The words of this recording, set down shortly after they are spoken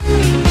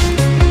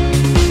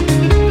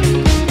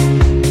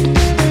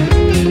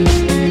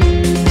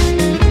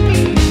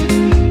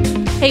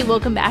Hey,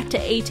 welcome back to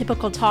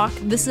Atypical Talk.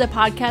 This is a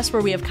podcast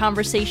where we have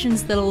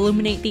conversations that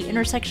illuminate the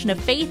intersection of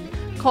faith,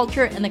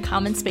 culture, and the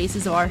common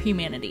spaces of our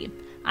humanity.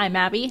 I'm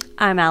Abby.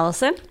 I'm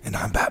Allison. And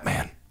I'm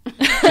Batman.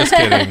 Just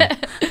kidding.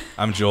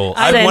 I'm Joel.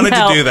 I wanted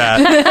to do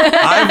that.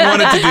 I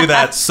wanted to do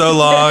that so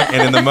long,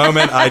 and in the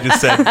moment, I just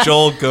said,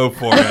 Joel, go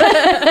for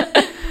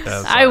it.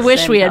 I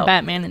wish we had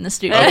Batman in the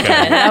studio.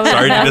 Okay.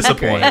 Sorry to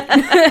disappoint.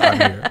 I'm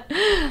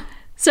here.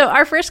 So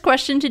our first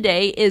question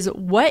today is,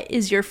 what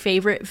is your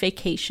favorite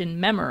vacation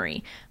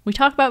memory? We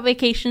talk about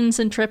vacations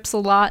and trips a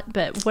lot,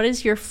 but what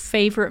is your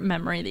favorite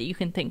memory that you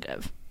can think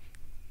of?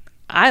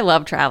 I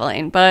love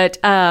traveling, but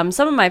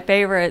some of my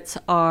favorites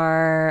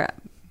are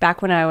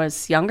back when I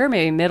was younger,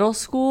 maybe middle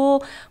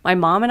school. My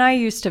mom and I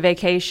used to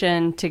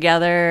vacation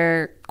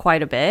together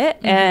quite a bit,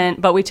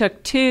 but we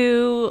took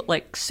two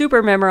like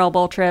super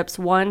memorable trips,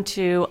 one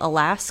to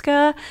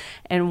Alaska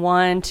and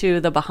one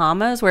to the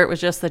Bahamas, where it was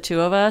just the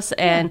two of us.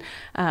 And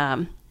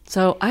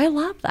so I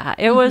love that.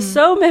 It was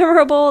so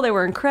memorable. They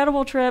were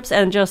incredible trips,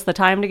 and just the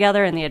time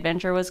together and the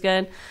adventure was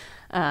good.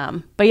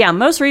 But yeah,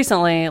 most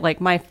recently,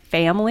 like my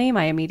family,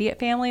 my immediate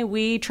family,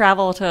 we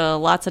travel to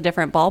lots of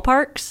different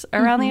ballparks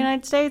around the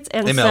United States.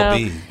 And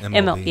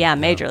MLB.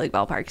 Major League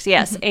ballparks.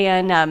 Yes.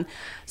 And,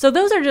 so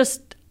those are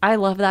just, I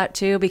love that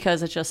too,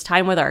 because it's just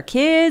time with our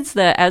kids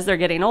that as they're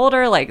getting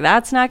older, like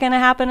that's not going to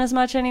happen as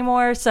much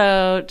anymore.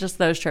 So just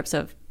those trips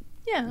have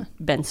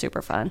been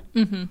super fun.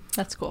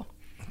 That's cool.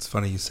 It's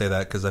funny you say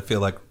that, because I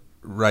feel like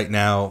right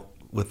now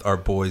with our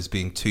boys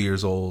being 2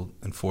 years old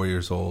and 4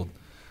 years old,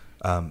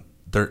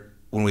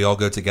 when we all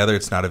go together,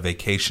 it's not a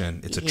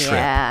vacation, it's a trip.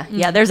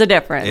 Yeah, there's a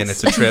difference. And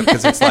it's a trip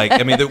because it's like,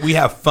 I mean, we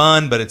have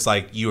fun, but it's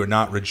like you are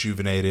not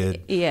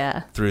rejuvenated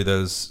through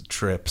those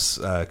trips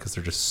because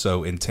they're just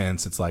so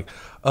intense. It's like,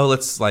 oh,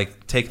 let's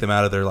like take them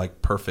out of their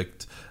like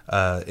perfect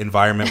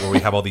environment where we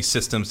have all these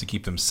systems to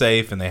keep them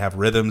safe and they have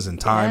rhythms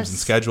and times and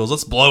schedules.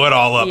 Let's blow it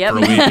all up for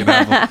a week and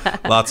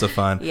have lots of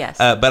fun.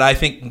 But I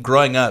think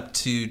growing up,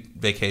 two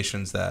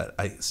vacations that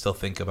I still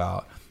think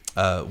about,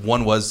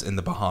 one was in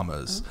the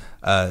Bahamas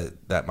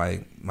that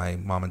my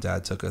mom and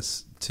dad took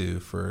us to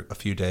for a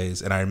few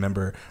days, and I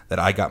remember that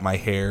I got my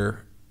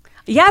hair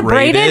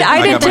braided.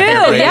 I did too.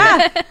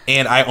 Yeah.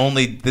 And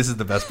this is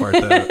the best part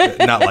though,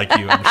 not like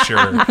you, I'm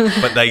sure,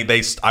 but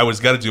I was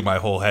gonna do my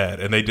whole head,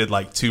 and they did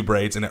like two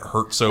braids, and it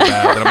hurt so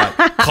bad that I'm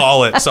like,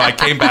 call it. So I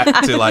came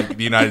back to like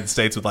the United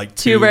States with like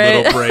two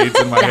little braids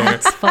in my hair.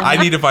 I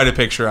need to find a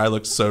picture. I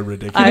looked so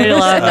ridiculous. I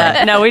love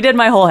that. No, we did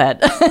my whole head.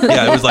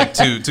 Yeah, it was like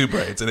two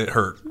braids, and it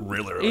hurt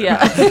really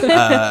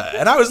bad.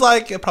 And I was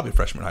like, probably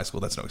freshman in high school.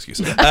 That's no excuse.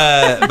 But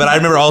I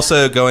remember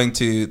also going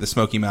to the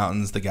Smoky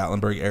Mountains, the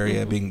Gatlinburg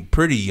area, being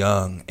pretty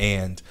young,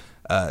 and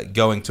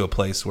going to a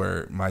place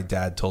where my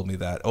dad told me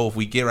that, if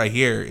we get right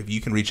here, if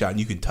you can reach out and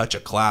you can touch a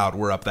cloud,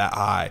 we're up that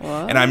high.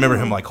 Whoa. And I remember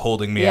him like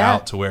holding me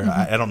out to where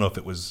I don't know if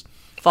it was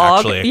fog,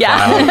 actually a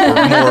cloud,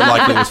 or more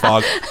likely it was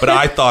fog, but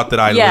I thought that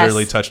I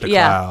literally touched a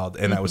cloud,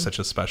 and that was such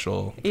a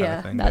special kind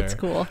of thing. That's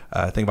cool.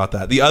 Think about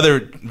that. The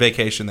other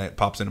vacation that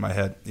pops into my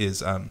head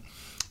is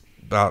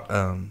about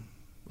a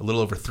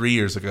little over 3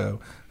 years ago.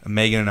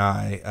 Megan and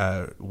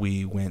I,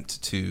 we went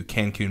to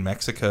Cancun,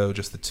 Mexico,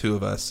 just the two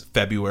of us,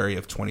 February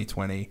of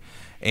 2020.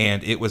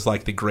 And it was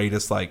like the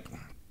greatest like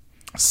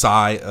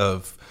sigh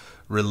of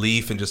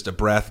relief and just a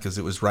breath, because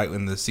it was right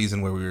in the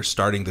season where we were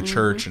starting the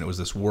church, and it was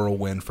this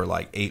whirlwind for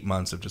like 8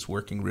 months of just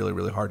working really,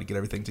 really hard to get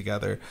everything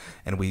together.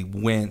 And we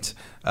went,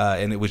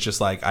 and it was just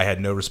like I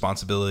had no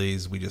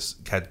responsibilities. We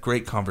just had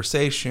great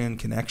conversation,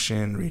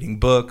 connection, reading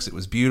books. It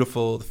was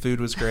beautiful. The food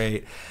was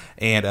great.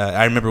 And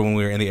I remember when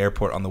we were in the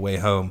airport on the way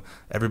home,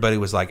 everybody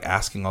was like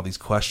asking all these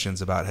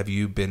questions about, have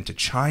you been to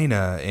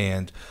China?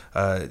 And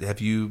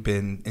have you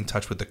been in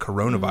touch with the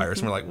coronavirus?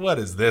 And we're like, what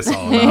is this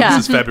all about?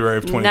 This is February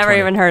of 2020. Never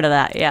even heard of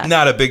that. Yeah.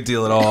 Not a big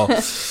deal at all.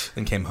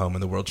 And came home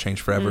and the world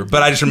changed forever.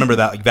 But I just remember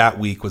that like, that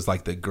week was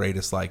like the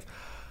greatest like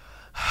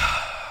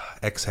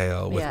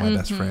exhale with my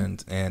best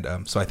friend.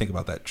 And so I think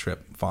about that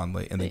trip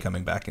fondly, and then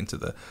coming back into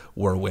the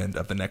whirlwind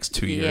of the next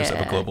 2 years of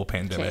a global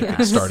pandemic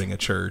and starting a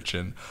church,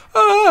 and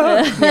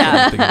I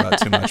don't think about it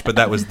too much, but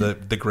that was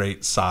the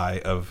great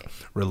sigh of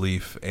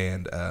relief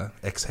and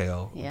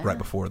exhale right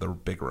before the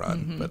big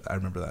run. But I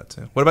remember that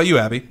too. What about you,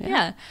 Abby?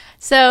 Yeah.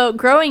 So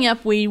growing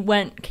up, we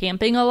went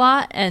camping a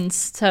lot, and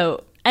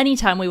so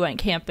anytime we went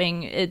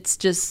camping, it's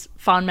just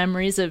fond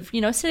memories of,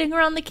 sitting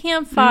around the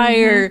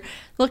campfire,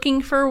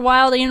 looking for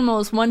wild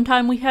animals. One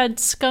time we had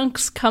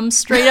skunks come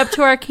straight up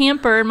to our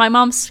camper, and my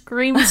mom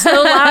screamed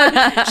so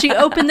loud. She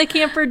opened the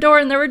camper door,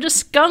 and there were just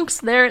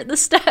skunks there at the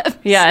steps.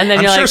 Yeah, and then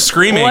I'm you're sure like,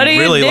 screaming what do you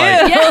really do?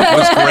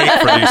 was great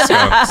for these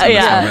skunks.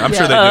 I'm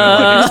sure they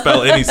didn't like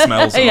expel any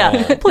smells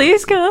at all.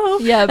 Please go.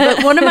 Yeah,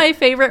 but one of my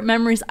favorite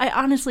memories, I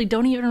honestly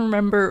don't even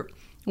remember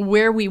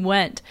where we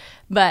went,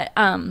 but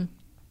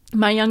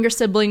my younger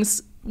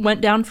siblings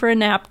went down for a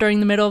nap during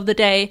the middle of the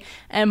day,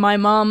 and my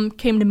mom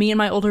came to me and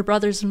my older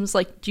brothers and was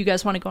like, do you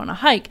guys want to go on a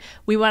hike?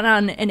 We went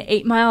on an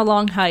 8-mile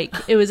long hike.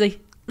 It was a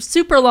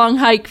super long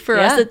hike for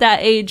us at that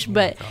age,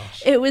 but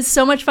it was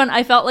so much fun.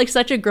 I felt like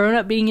such a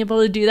grown-up being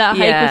able to do that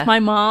hike with my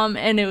mom,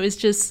 and it was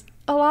just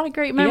a lot of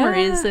great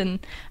memories, and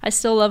I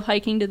still love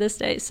hiking to this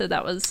day. So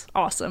that was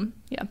awesome.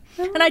 Yeah.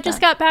 And I just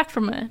got back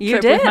from a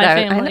trip with my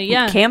family.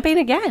 Yeah. Camping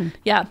again.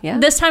 Yeah.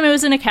 This time it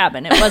was in a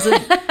cabin. It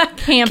wasn't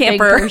camping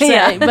per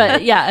se.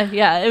 But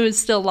it was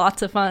still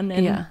lots of fun,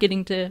 and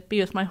getting to be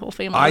with my whole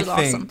family was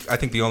awesome. I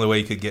think the only way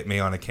you could get me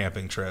on a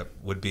camping trip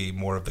would be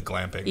more of the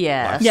glamping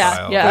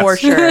lifestyle. Yeah, for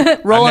sure.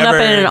 Rolling up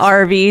in an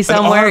RV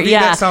somewhere. An RV,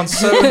 that sounds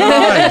so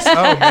nice.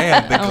 Oh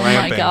man, the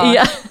glamping. My God.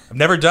 Yeah. I've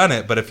never done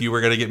it, but if you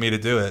were going to get me to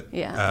do it,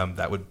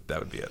 that would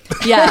be it.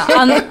 Yeah,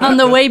 on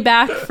the way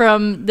back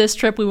from this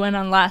trip we went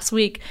on last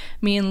week,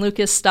 me and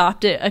Lucas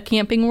stopped at a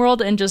Camping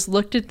World and just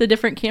looked at the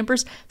different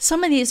campers.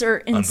 Some of these are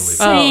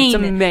insane. Oh, it's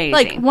amazing.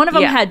 Like one of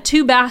them had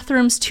 2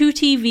 bathrooms, 2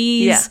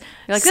 TVs. Yeah.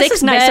 You're like, 6 this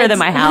is nicer than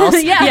my house.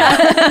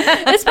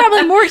 It's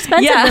probably more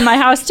expensive than my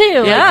house too.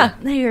 Yeah,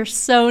 like, they are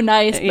so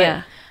nice.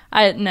 But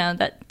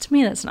that to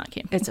me that's not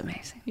camping. It's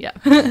amazing.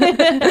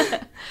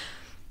 Yeah.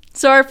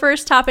 So our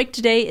first topic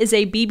today is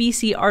a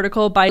BBC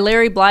article by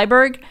Larry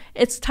Bleiberg.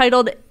 It's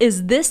titled,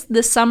 "Is This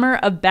the Summer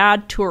of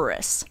Bad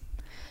Tourists?"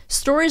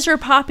 Stories are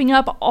popping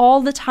up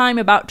all the time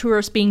about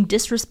tourists being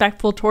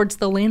disrespectful towards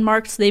the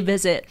landmarks they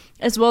visit,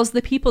 as well as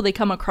the people they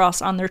come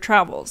across on their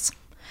travels.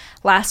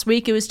 Last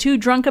week, it was 2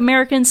 drunk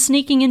Americans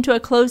sneaking into a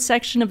closed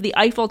section of the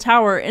Eiffel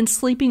Tower and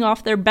sleeping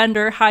off their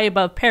bender high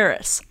above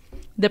Paris.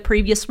 The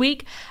previous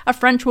week, a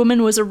French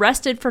woman was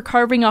arrested for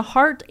carving a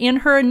heart and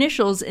her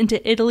initials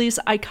into Italy's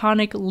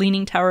iconic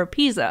Leaning Tower of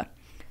Pisa.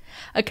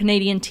 A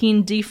Canadian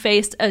teen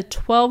defaced a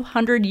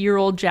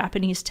 1,200-year-old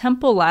Japanese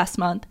temple last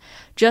month,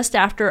 just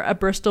after a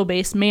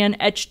Bristol-based man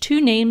etched 2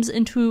 names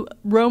into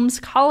Rome's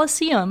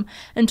Colosseum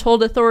and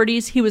told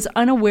authorities he was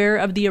unaware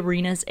of the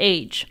arena's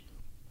age.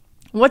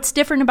 What's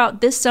different about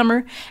this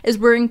summer is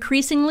we're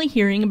increasingly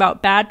hearing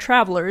about bad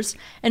travelers,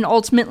 and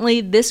ultimately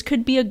this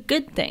could be a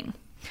good thing.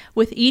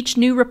 With each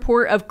new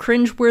report of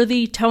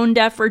cringeworthy,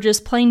 tone-deaf, or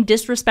just plain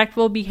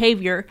disrespectful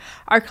behavior,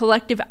 our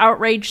collective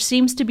outrage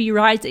seems to be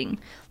rising,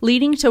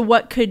 leading to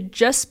what could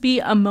just be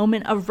a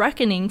moment of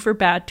reckoning for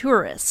bad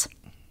tourists.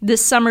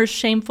 This summer's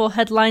shameful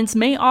headlines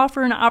may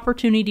offer an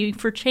opportunity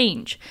for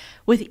change.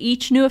 With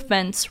each new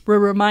offense, we're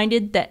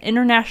reminded that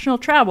international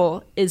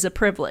travel is a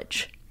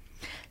privilege.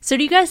 So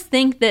do you guys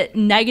think that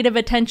negative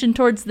attention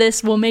towards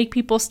this will make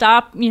people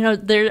stop? You know,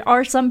 there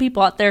are some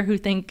people out there who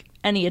think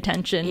any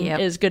attention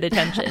is good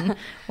attention,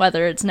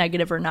 whether it's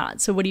negative or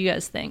not. So what do you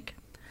guys think?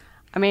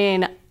 I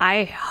mean,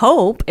 I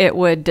hope it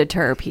would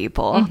deter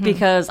people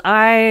because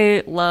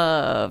I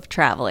love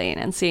traveling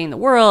and seeing the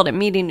world and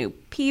meeting new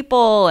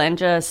people and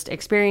just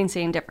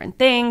experiencing different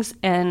things.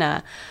 And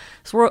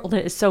this world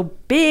is so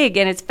big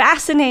and it's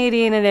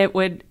fascinating. And it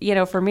would,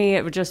 for me,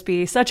 it would just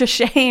be such a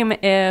shame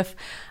if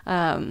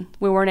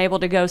we weren't able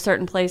to go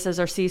certain places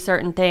or see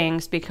certain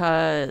things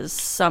because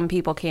some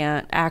people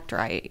can't act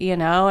right,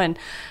 And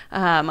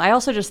I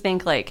also just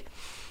think like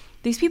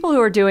these people who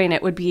are doing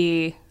it would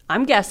be,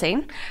 I'm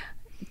guessing,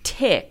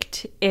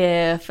 ticked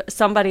if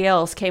somebody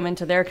else came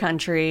into their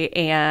country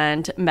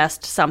and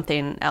messed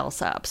something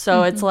else up.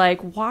 So it's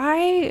like,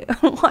 why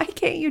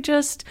can't you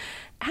just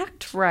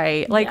act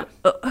right? Like,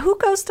 who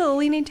goes to the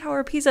Leaning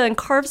Tower of Pisa and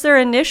carves their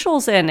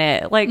initials in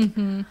it? Like,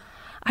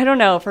 I don't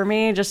know. For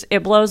me, just it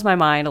blows my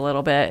mind a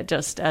little bit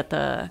just at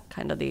the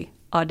kind of the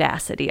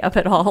audacity of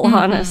it all,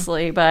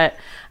 honestly. But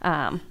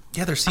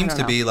there seems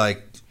to be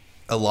like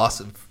a loss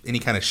of any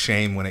kind of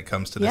shame when it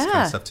comes to this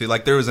kind of stuff too.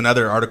 Like there was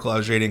another article I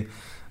was reading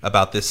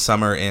about this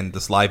summer in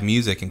this live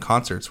music and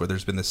concerts where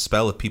there's been this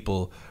spell of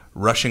people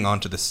rushing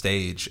onto the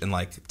stage and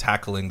like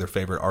tackling their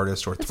favorite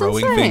artist or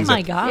throwing things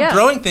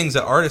throwing things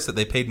at artists that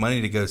they paid money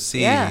to go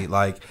see.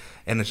 Like,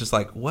 and it's just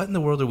like, what in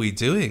the world are we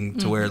doing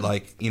to where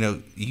like,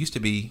 it used to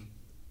be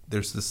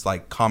there's this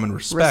like common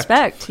respect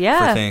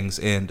for things,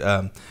 and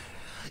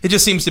it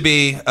just seems to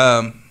be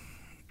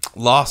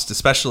lost,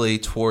 especially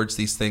towards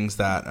these things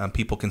that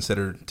people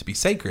consider to be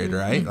sacred,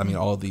 right? I mean,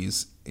 all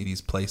these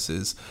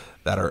places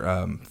that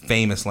are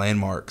famous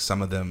landmarks,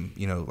 some of them,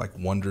 like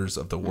wonders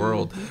of the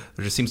world.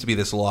 There just seems to be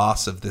this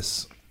loss of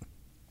this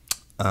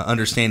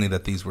understanding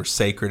that these were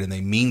sacred and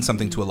they mean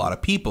something to a lot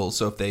of people.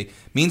 So if they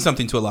mean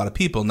something to a lot of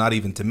people, not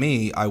even to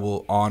me, I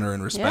will honor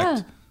and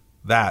respect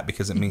that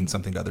because it means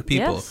something to other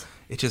people.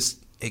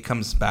 It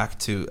comes back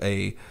to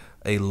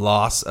a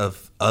loss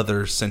of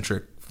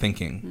other-centric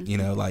thinking.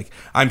 Like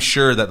I'm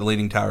sure that the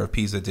Leaning Tower of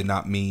Pisa did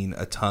not mean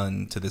a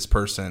ton to this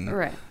person,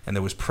 right? And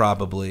there was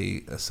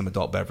probably some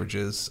adult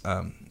beverages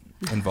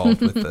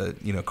involved with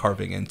the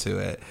carving into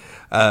it.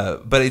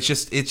 But it's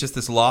just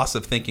this loss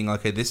of thinking,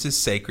 okay, this is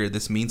sacred.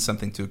 This means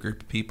something to a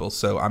group of people.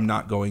 So I'm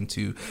not going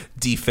to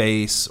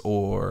deface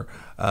or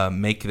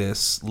make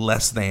this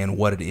less than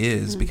what it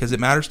is because it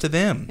matters to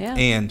them. Yeah.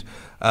 And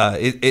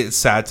it's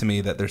sad to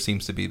me that there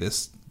seems to be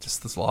this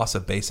loss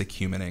of basic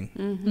humaning,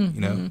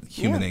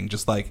 humaning,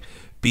 just like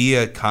be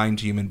a kind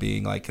human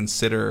being, like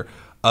consider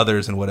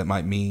others and what it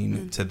might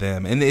mean to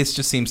them. And it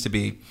just seems to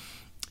be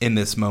in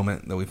this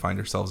moment that we find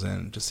ourselves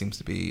in, just seems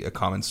to be a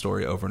common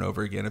story over and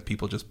over again of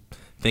people just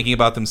thinking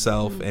about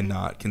themselves and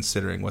not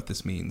considering what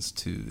this means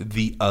to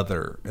the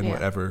other and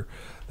whatever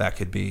that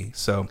could be.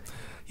 So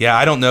yeah,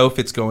 I don't know if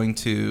it's going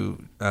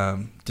to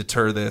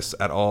deter this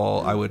at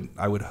all.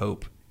 I would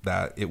hope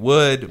that it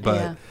would,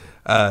 but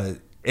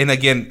and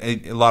again,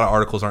 a lot of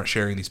articles aren't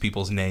sharing these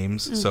people's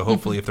names, so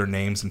hopefully if their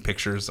names and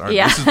pictures are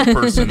this is the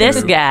person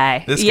this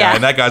guy,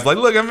 and that guy's like,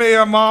 look at me,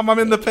 I'm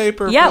in the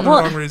paper for the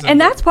wrong reason. And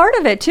that's part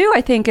of it too,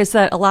 I think, is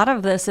that a lot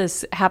of this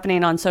is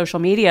happening on social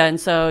media, and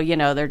so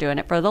they're doing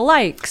it for the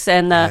likes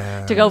and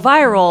to go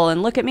viral,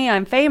 and look at me,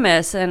 I'm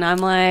famous, and I'm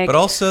like, but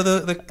also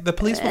the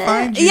police will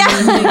find you.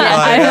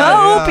 I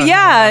hope,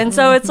 and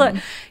so it's like,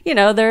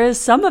 there is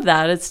some of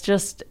that. It's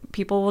just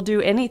people will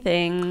do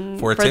anything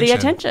for the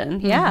attention.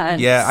 I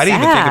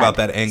didn't even think about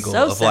that angle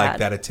of like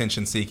that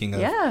attention seeking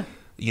of,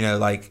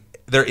 like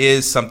there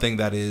is something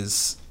that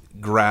is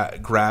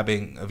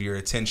grabbing of your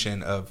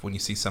attention of when you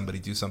see somebody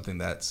do something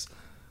that's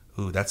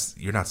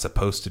you're not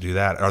supposed to do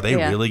that. Are they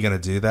really going to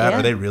do that?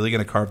 Are they really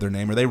going to carve their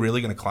name? Are they really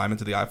going to climb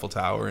into the Eiffel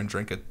Tower and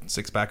drink a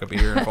 6-pack of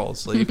beer and fall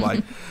asleep?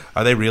 Like,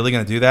 are they really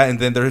going to do that? And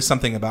then there is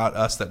something about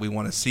us that we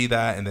want to see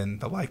that, and then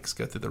the likes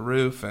go through the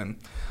roof, and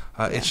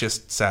it's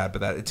just sad.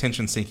 But that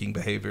attention-seeking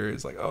behavior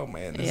is like, oh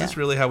man, is this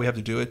really how we have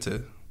to do it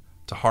to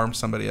harm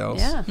somebody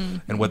else?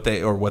 And what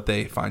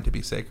they find to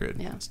be sacred?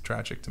 It's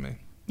tragic to me.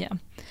 Yeah.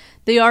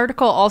 The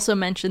article also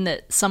mentioned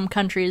that some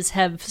countries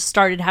have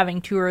started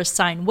having tourists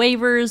sign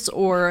waivers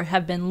or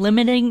have been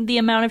limiting the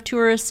amount of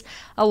tourists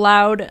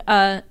allowed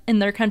in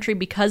their country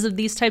because of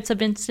these types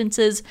of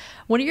instances.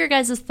 What are your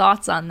guys'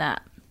 thoughts on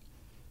that?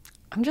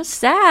 I'm just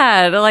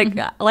sad. Like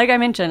I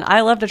mentioned, I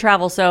love to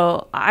travel,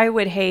 so I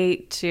would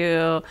hate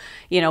to,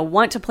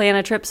 want to plan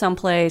a trip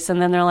someplace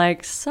and then they're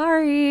like,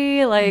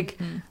 sorry,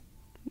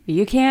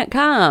 you can't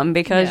come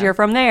because you're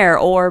from there,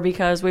 or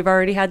because we've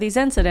already had these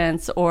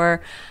incidents,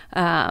 or,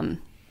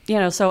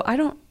 so I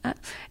don't,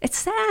 it's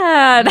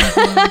sad.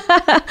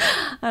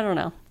 I don't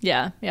know.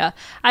 Yeah.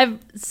 I've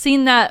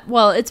seen that.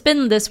 Well, it's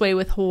been this way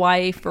with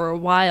Hawaii for a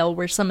while,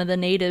 where some of the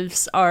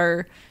natives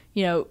are,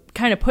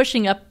 kind of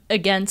pushing up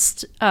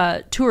against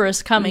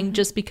tourists coming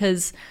just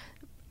because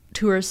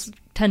tourists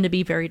tend to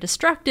be very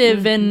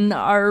destructive and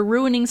are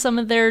ruining some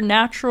of their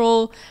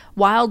natural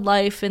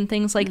wildlife and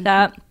things like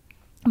that.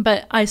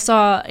 But I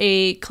saw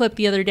a clip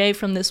the other day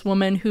from this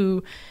woman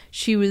who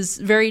she was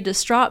very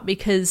distraught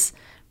because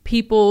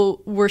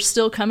people were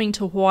still coming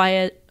to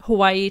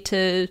Hawaii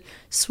to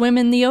swim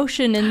in the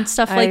ocean and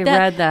stuff like that.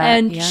 I read that.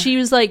 And she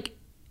was like,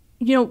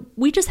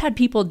 we just had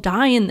people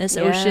die in this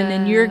ocean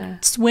and you're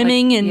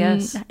swimming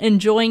and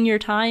enjoying your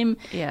time.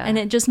 Yeah. And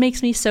it just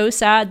makes me so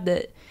sad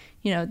that,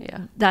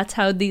 that's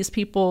how these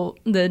people,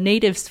 the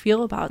natives,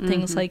 feel about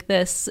things like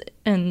this.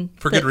 And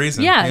for good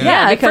reason.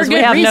 Because we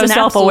have no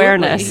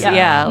self-awareness.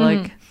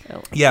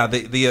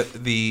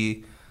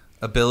 The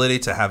ability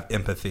to have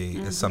empathy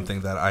is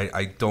something that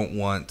I don't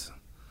want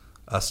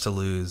us to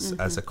lose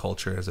as a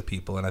culture, as a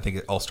people. And I think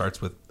it all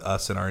starts with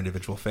us and our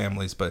individual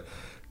families. But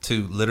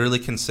to literally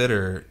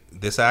consider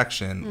this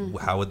action,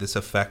 how would this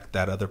affect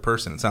that other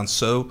person? It sounds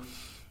so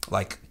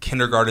like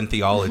kindergarten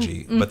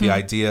theology, but the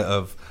idea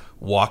of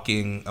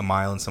walking a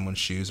mile in someone's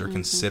shoes or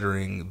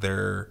considering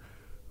their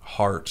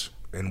heart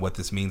and what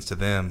this means to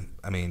them,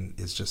 I mean,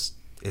 it's just,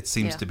 it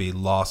seems to be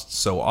lost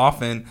so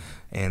often,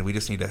 and we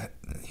just need to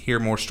hear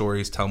more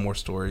stories, tell more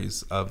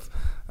stories of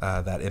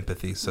that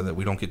empathy, so that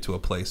we don't get to a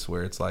place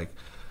where it's like,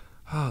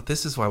 oh,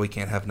 this is why we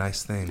can't have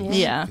nice things.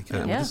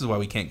 This is why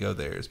we can't go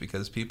there, is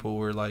because people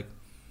were like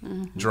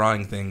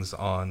drawing things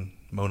on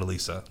Mona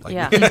Lisa.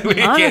 Like, we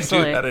can't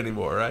do that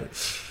anymore, right?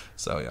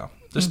 So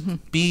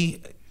just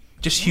be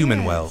just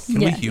human well.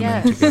 Can we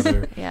human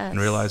together and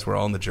realize we're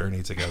all on the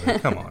journey together?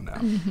 Come on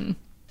now.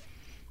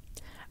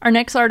 Our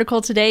next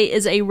article today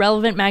is a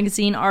Relevant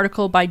Magazine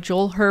article by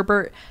Joel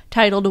Herbert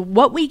titled,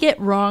 "What We Get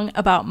Wrong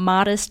About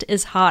Modest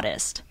is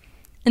Hottest."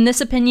 In this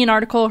opinion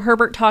article,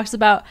 Herbert talks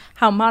about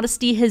how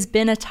modesty has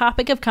been a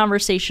topic of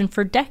conversation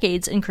for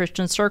decades in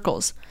Christian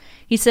circles.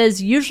 He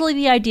says usually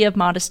the idea of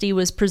modesty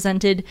was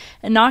presented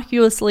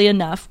innocuously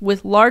enough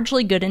with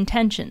largely good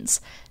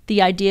intentions.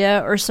 The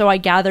idea, or so I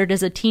gathered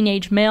as a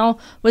teenage male,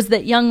 was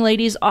that young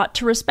ladies ought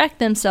to respect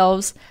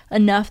themselves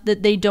enough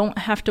that they don't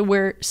have to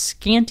wear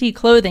scanty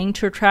clothing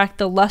to attract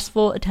the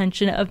lustful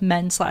attention of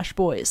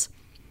men/boys.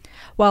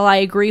 While I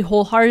agree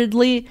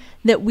wholeheartedly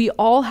that we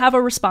all have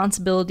a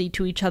responsibility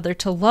to each other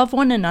to love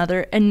one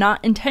another and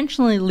not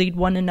intentionally lead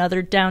one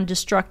another down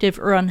destructive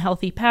or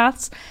unhealthy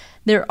paths,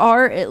 there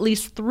are at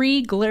least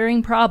 3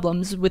 glaring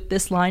problems with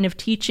this line of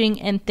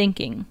teaching and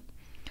thinking.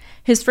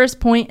 His first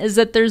point is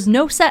that there's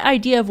no set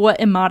idea of what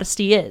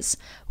immodesty is.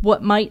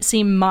 What might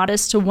seem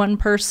modest to one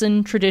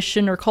person,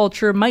 tradition, or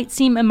culture might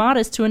seem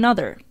immodest to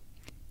another.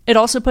 It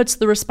also puts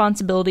the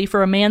responsibility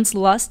for a man's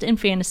lust and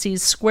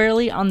fantasies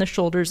squarely on the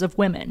shoulders of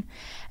women.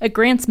 It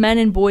grants men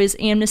and boys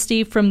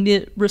amnesty from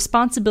the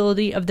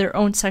responsibility of their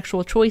own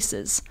sexual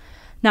choices.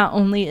 Not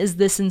only is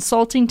this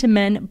insulting to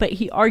men, but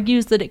he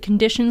argues that it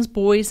conditions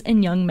boys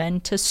and young men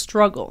to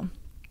struggle.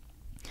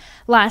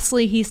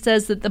 Lastly, he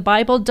says that the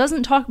Bible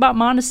doesn't talk about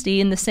modesty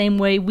in the same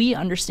way we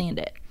understand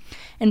it.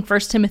 In 1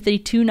 Timothy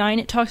 2:9,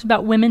 it talks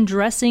about women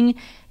dressing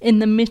in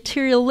the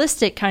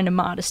materialistic kind of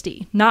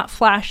modesty, not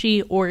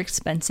flashy or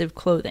expensive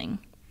clothing.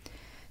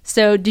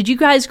 So did you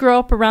guys grow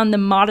up around the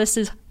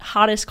modest,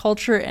 hottest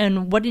culture,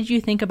 and what did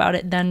you think about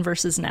it then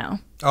versus now?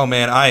 Oh,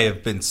 man, I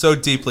have been so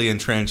deeply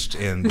entrenched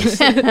in this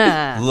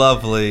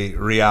lovely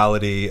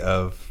reality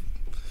of,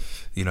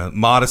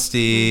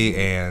 modesty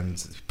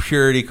and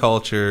purity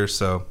culture.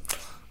 So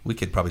we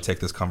could probably take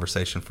this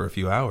conversation for a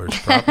few hours,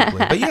 probably.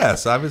 But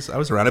yes, I was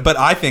around it. But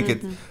I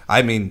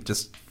think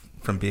just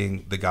from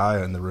being the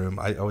guy in the room,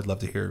 I would love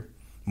to hear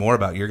more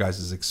about your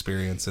guys'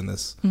 experience in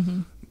this.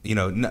 Mm-hmm.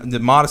 The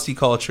modesty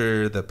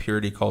culture, the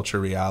purity culture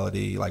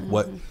reality, like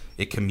what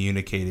it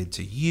communicated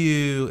to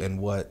you, and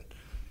what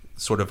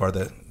sort of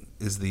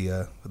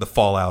the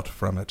fallout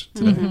from it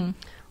today. Mm-hmm.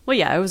 Well,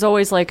 yeah, it was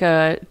always like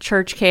a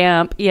church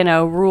camp,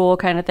 rule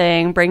kind of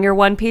thing. Bring your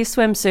one-piece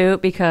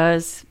swimsuit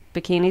because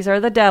bikinis are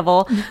the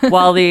devil,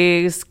 while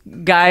these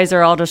guys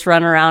are all just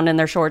running around in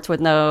their shorts with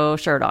no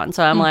shirt on.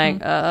 So I'm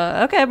like,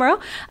 okay, bro.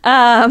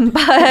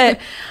 But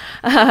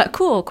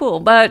cool.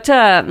 But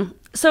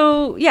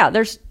so yeah,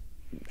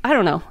 I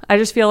don't know. I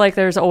just feel like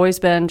there's always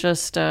been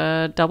just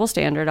a double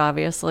standard,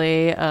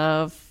 obviously,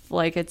 of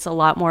like it's a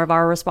lot more of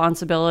our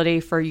responsibility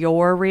for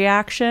your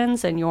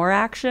reactions and your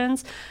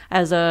actions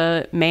as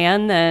a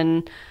man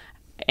than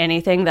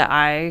anything that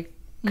I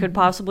could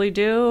possibly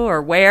do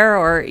or wear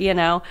or,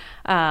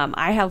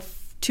 I have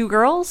 2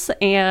 girls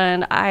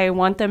and I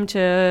want them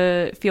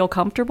to feel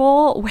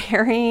comfortable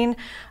wearing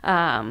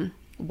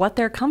what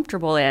they're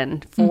comfortable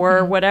in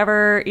for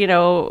whatever,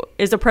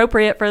 is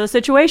appropriate for the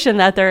situation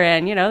that they're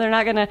in. They're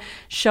not going to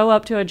show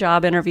up to a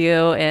job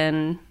interview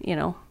in,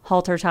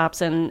 halter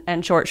tops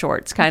and short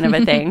shorts kind of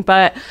a thing.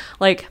 But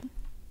like,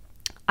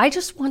 I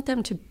just want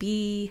them to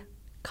be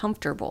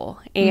comfortable.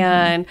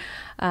 And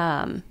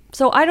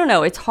so I don't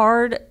know. It's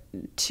hard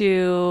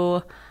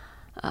to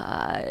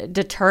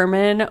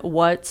determine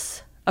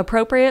what's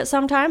appropriate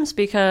sometimes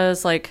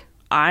because like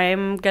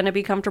I'm going to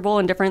be comfortable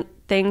in different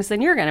things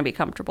than you're going to be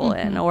comfortable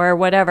in or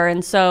whatever.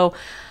 And so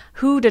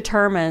who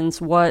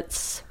determines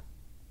what's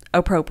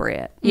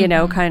appropriate,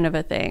 kind of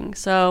a thing.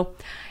 So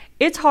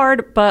it's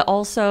hard, but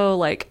also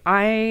like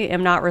I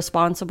am not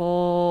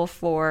responsible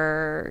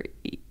for,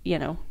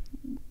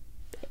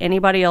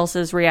 anybody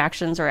else's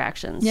reactions or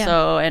actions. Yeah.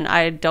 So, and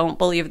I don't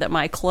believe that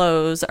my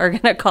clothes are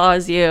going to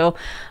cause you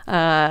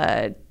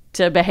to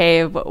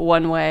behave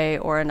one way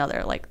or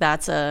another. Like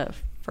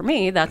for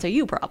me, that's a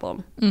you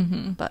problem.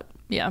 Mm-hmm. But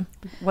yeah,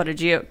 what did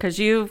you, because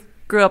you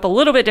grew up a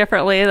little bit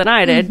differently than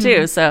I did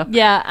too. So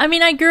yeah, I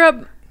mean, I grew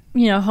up,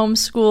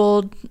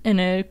 homeschooled in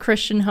a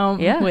Christian home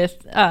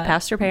with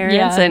pastor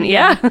parents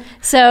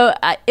So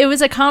it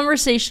was a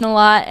conversation a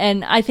lot.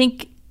 And I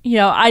think,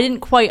 I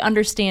didn't quite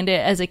understand it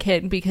as a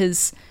kid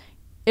because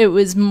it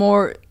was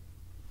more,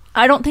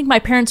 I don't think my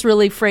parents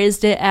really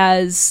phrased it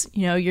as,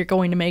 you're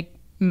going to make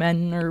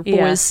men or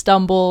boys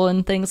stumble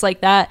and things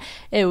like that.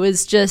 It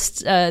was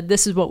just,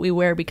 this is what we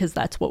wear because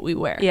that's what we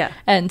wear. Yeah.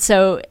 And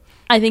so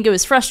I think it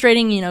was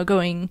frustrating,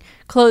 going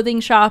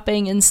clothing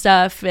shopping and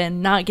stuff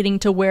and not getting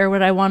to wear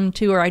what I wanted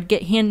to, or I'd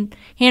get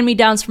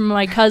hand-me-downs from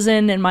my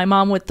cousin and my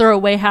mom would throw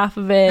away half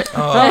of it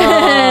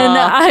and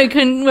I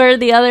couldn't wear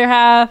the other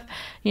half.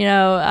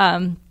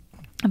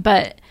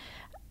 But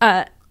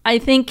I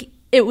think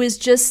it was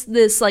just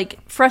this like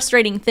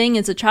frustrating thing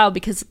as a child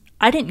because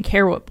I didn't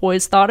care what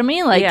boys thought of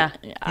me. Like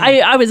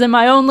I was in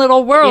my own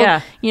little world,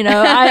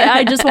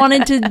 I just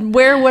wanted to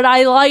wear what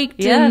I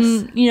liked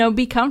and,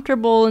 be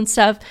comfortable and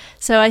stuff.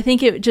 So I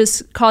think it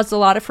just caused a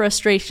lot of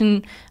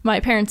frustration. My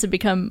parents have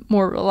become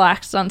more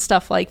relaxed on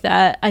stuff like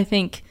that. I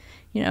think,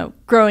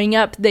 growing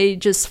up, they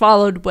just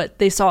followed what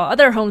they saw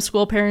other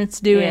homeschool parents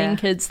doing.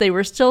 Kids, they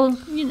were still,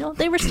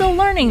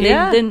 learning. They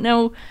didn't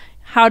know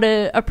how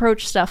to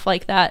approach stuff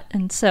like that.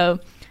 And so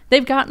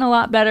they've gotten a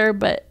lot better.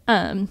 But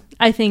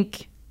I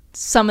think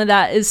some of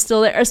that is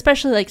still there,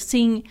 especially like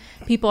seeing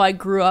people I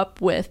grew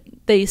up with.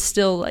 They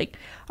still like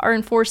are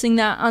enforcing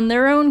that on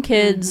their own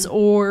kids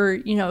or,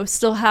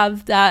 still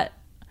have that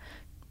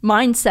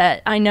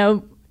mindset. I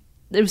know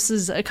this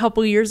is a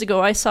couple years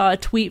ago, I saw a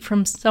tweet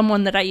from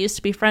someone that I used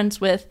to be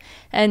friends with,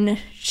 and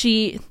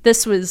she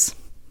was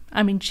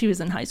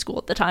in high school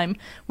at the time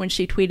when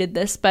she tweeted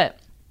this, but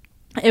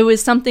it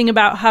was something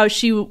about how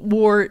she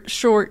wore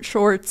short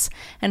shorts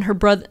and her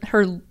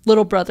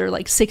little brother,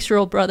 like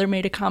 6-year-old brother,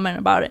 made a comment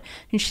about it.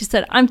 And she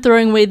said, I'm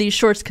throwing away these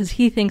shorts because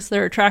he thinks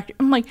they're attractive.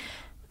 I'm like,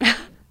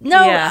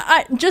 no,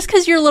 just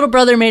because your little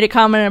brother made a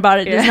comment about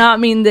it does not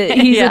mean that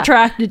he's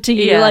attracted to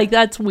you. Like,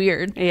 that's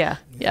weird. Yeah.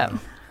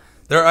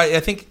 I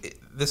think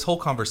this whole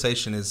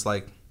conversation is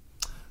like,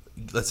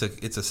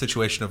 it's a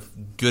situation of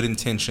good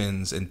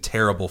intentions and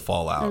terrible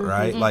fallout,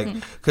 right? Like,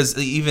 because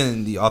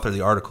even the author of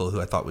the article,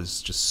 who I thought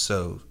was just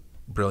so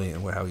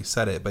brilliant in how he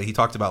said it, but he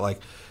talked about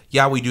like,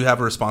 we do have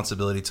a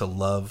responsibility to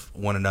love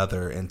one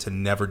another and to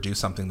never do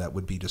something that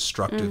would be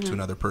destructive to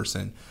another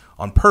person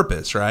on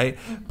purpose, right?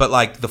 But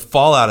like the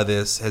fallout of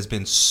this has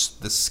been,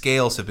 the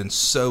scales have been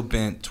so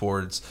bent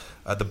towards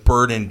the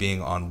burden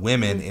being on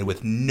women and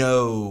with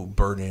no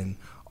burden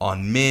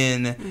on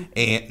men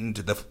and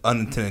the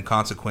unintended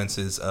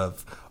consequences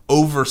of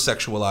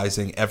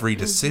over-sexualizing every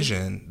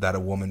decision that a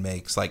woman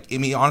makes. Like, I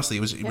mean, honestly, it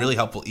was really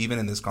helpful even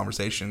in this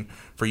conversation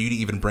for you to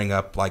even bring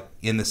up, like,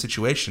 in the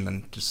situation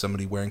and just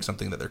somebody wearing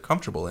something that they're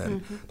comfortable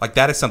in. Like,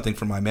 that is something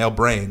from my male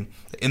brain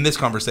in this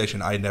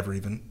conversation I had never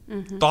even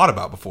thought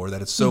about before,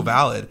 that it's so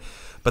valid.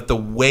 But the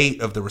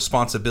weight of the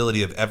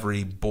responsibility of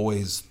every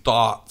boy's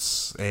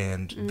thoughts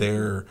and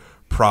their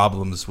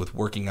problems with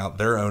working out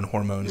their own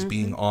hormones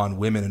being on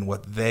women and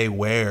what they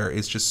wear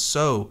is just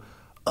so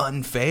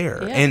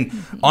unfair. And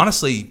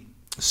honestly,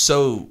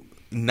 so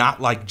not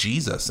like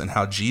Jesus and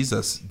how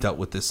Jesus dealt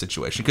with this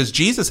situation. Because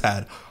Jesus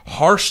had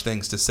harsh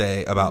things to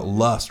say about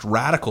lust,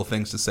 radical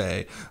things to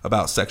say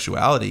about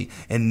sexuality,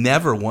 and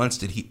never once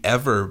did he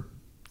ever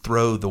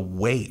throw the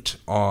weight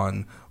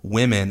on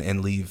women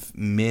and leave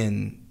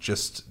men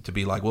just to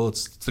be like, well,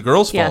 it's the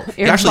girl's fault.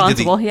 He actually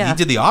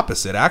did the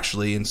opposite,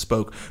 actually, and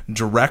spoke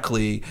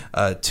directly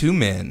to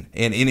men.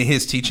 And in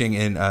his teaching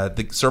in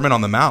the Sermon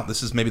on the Mount,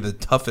 this is maybe the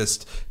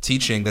toughest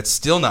teaching that's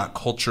still not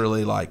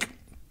culturally like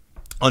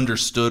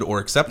understood or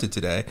accepted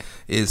today,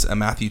 is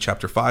Matthew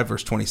chapter 5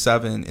 verse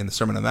 27 in the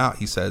Sermon on the Mount.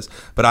 He says,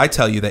 "But I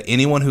tell you that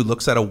anyone who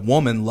looks at a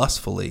woman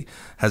lustfully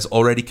has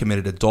already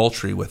committed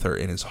adultery with her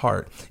in his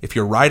heart. If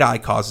your right eye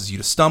causes you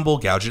to stumble,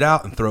 gouge it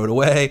out and throw it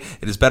away.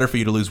 It is better for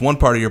you to lose one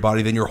part of your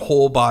body than your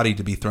whole body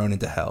to be thrown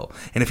into hell.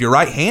 And if your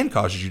right hand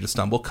causes you to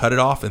stumble, cut it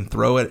off and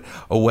throw it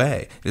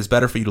away. It is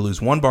better for you to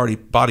lose one body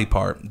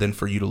part than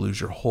for you to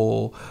lose your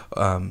whole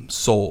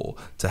soul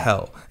to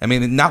hell." I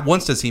mean, not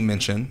once does he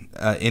mention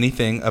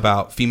anything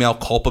about female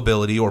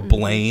culpability or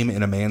blame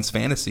in a man's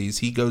fantasies.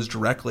 He goes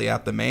directly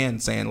at the man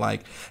saying,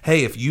 like,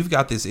 hey, if you've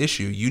got this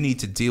issue, you need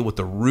to deal with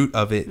the root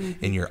of it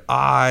in your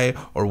eye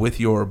or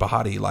with your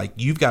body. Like,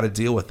 you've got to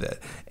deal with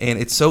it. And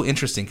it's so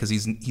interesting because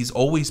he's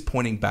always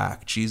pointing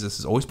back. Jesus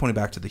is always pointing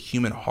back to the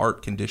human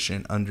heart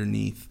condition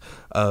underneath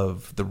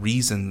of the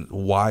reason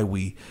why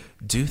we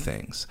do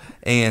things.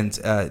 And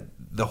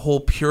the whole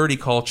purity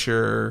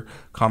culture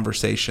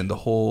conversation, the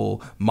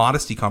whole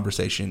modesty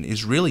conversation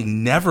is really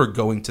never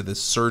going to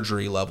this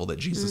surgery level that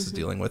Jesus is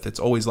dealing with. It's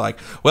always like,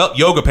 well,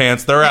 yoga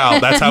pants, they're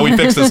out. That's how we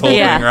fix this whole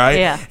thing, right?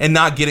 Yeah. And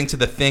not getting to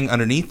the thing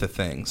underneath the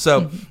thing.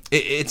 So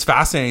it's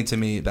fascinating to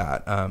me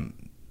that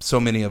so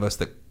many of us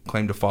that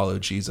claim to follow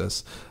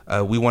Jesus,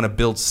 we want to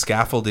build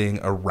scaffolding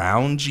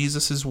around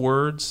Jesus's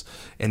words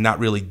and not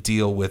really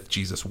deal with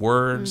Jesus'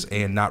 words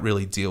and not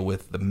really deal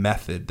with the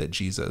method that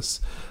Jesus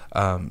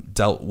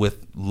dealt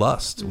with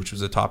lust, which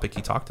was a topic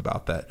he talked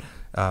about, that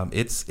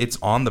it's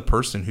on the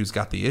person who's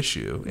got the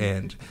issue,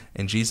 and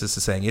Jesus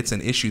is saying it's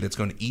an issue that's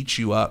going to eat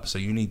you up, so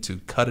you need to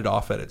cut it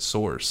off at its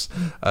source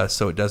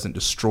so it doesn't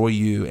destroy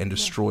you and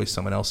destroy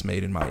someone else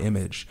made in my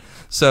image.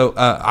 So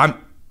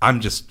I'm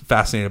just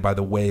fascinated by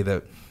the way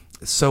that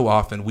so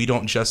often we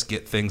don't just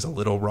get things a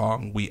little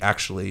wrong, we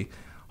actually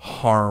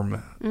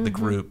harm the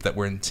group that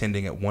we're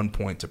intending at one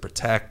point to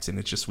protect, and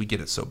it's just we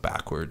get it so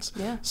backwards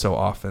so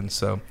often.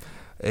 So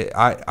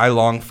I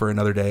long for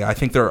another day. I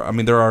think there's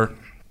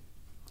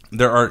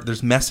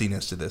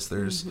messiness to this.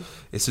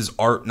 This is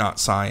art, not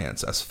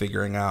science, us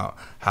figuring out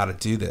how to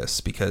do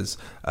this, because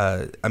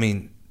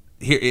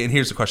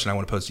here's the question I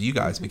want to pose to you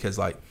guys, because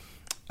I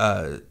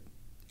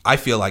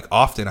feel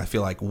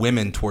like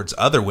women towards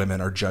other women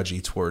are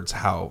judgy towards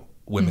how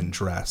women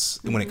dress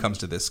when it comes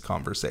to this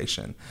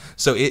conversation.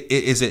 So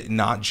is it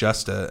not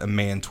just a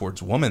man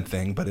towards woman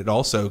thing, but it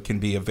also can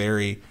be a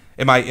very...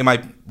 Am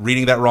I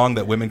reading that wrong,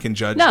 that women can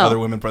judge other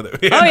women?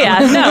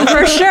 No,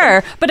 for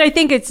sure. But I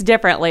think it's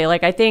differently.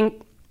 Like, I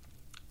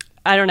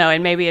don't know,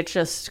 and maybe it's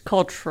just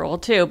cultural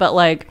too, but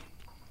like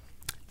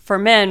for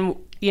men,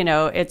 you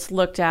know, it's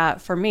looked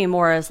at for me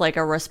more as like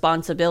a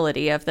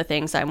responsibility of the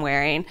things I'm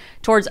wearing.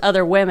 Towards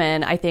other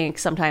women, I think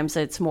sometimes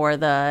it's more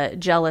the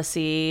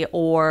jealousy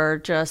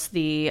or just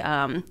the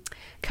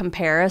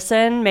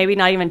comparison, maybe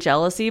not even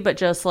jealousy, but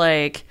just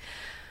like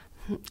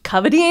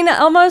coveting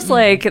almost,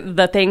 like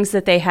the things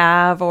that they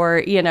have,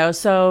 or, you know,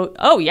 so,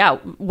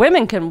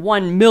 women can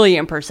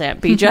 1,000,000%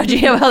 be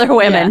judgy of other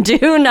women.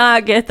 Do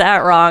not get that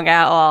wrong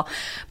at all.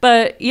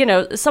 But, you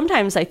know,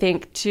 sometimes I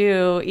think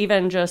too,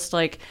 even just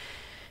like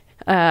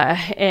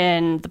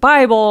in the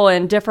Bible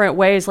and different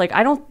ways, like,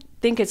 I don't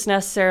think it's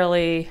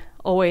necessarily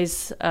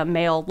always a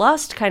male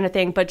lust kind of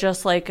thing, but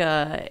just like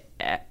a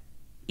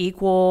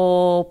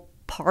equal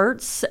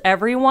parts,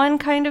 everyone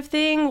kind of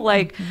thing.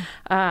 Like,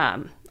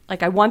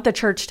 like, I want the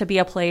church to be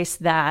a place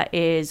that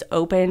is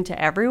open to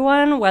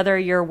everyone, whether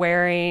you're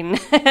wearing,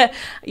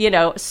 you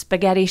know,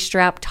 spaghetti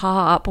strap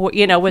top,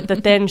 you know, with the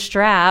thin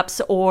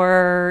straps,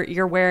 or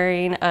you're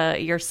wearing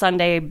your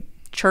Sunday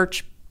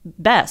church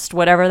best,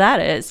 whatever that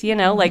is, you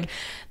know, like,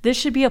 this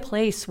should be a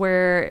place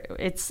where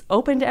it's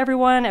open to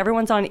everyone.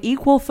 Everyone's on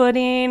equal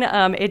footing.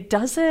 It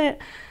doesn't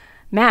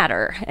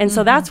matter. And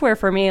so that's where,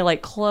 for me,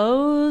 like,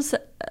 clothes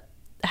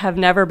have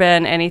never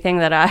been anything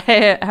that I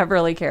have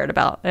really cared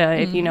about.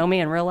 If you know me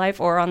in real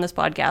life or on this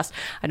podcast,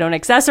 I don't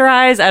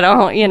accessorize. I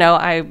don't, you know,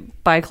 I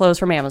buy clothes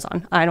from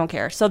Amazon. I don't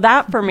care. So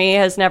that for me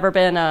has never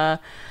been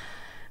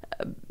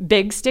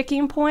big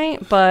sticking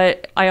point,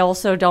 but I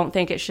also don't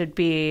think it should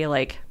be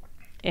like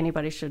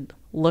anybody should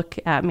look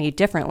at me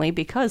differently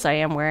because I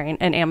am wearing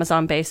an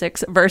Amazon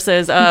Basics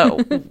versus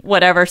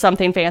whatever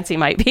something fancy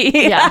might be.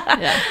 Yeah.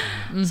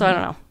 Mm-hmm. So I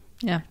don't know.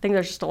 Yeah. I think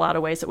there's just a lot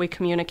of ways that we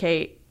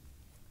communicate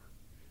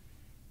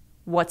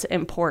what's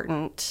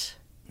important,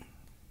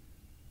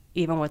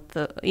 even with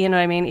the, you know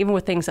what I mean? Even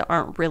with things that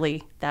aren't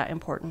really that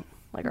important,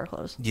 like our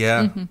clothes.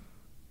 Yeah. Mm-hmm.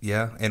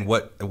 Yeah. And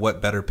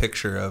what better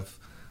picture of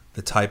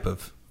the type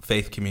of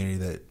faith community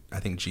that I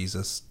think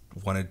Jesus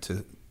wanted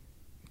to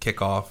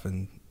kick off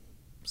and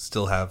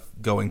still have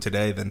going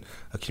today than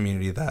a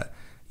community that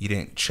you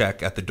didn't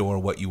check at the door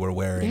what you were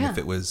wearing. If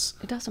it was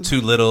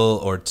too little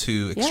or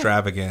too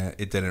extravagant,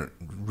 it didn't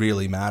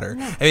really matter. I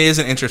mean, it is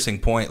an interesting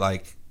point,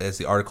 like as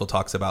the article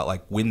talks about,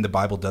 like when the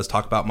Bible does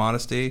talk about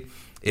modesty,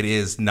 it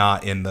is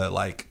not in the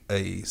like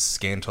a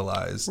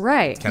scandalized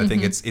kind of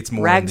thing. It's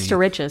more rags to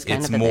riches kind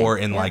of thing. It's more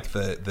in like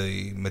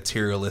the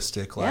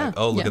materialistic, like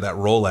look at that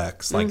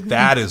Rolex, like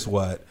that is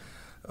what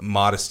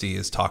modesty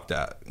is talked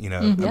at,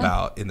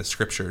 about in the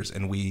scriptures,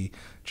 and we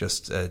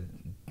just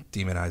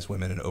demonize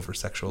women and over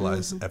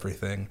sexualize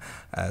everything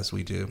as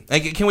we do.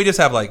 And can we just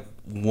have like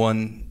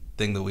one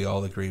thing that we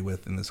all agree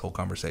with in this whole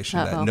conversation,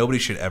 that nobody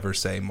should ever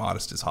say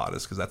modest is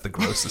hottest, because that's the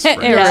grossest phrase.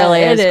 It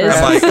really is.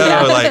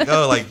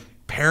 I'm like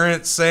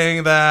parents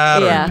saying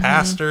that, or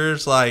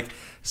pastors, like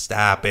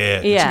stop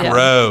it. It's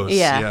gross.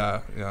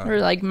 Yeah.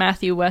 Or like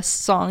Matthew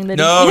West's song that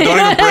don't even bring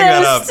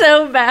that up.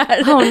 So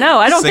bad. Oh no,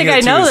 I don't think I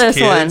know this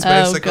kids, one.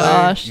 Basically. Oh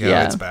gosh,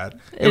 it's bad.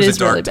 It was a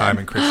dark time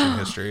in Christian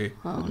history.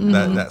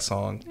 That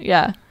song.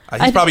 Yeah.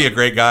 He's probably a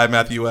great guy,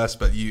 Matthew West,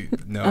 but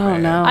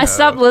no. I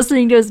stopped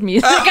listening to his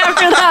music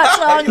after that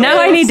song. Now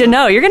I need to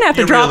know. You're going to have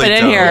to drop it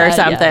in here or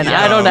something.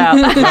 I don't know.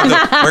 We're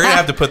going to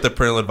have to put the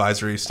parental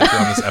advisory sticker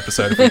on this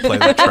episode if we play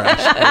that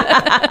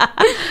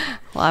trash.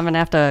 Well, I'm going to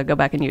have to go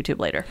back on YouTube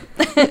later.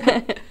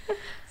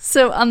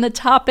 So on the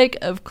topic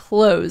of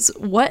clothes,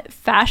 what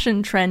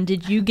fashion trend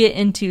did you get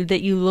into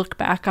that you look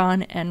back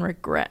on and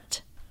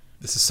regret?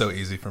 This is so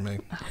easy for me.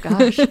 Oh,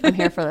 gosh, I'm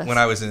here for this. When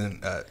I was in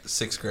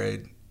 6th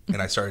grade,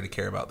 and I started to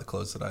care about the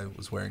clothes that I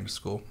was wearing to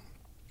school,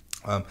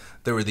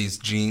 there were these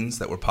jeans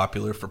that were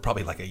popular for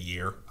probably like a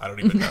year. I don't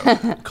even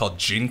know. Called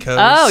Jinkos.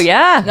 Oh,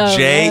 yeah.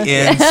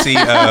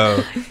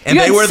 JNCO. And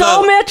you had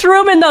so much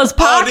room in those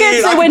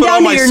pockets. It went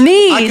down to your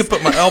knees. I could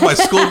put all my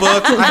school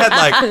books.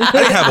 I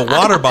didn't have a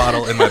water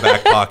bottle in my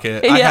back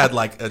pocket. I had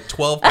like a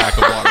 12-pack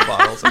of water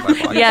bottles in my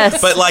pocket.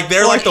 Yes. But like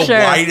they're like the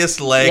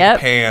widest leg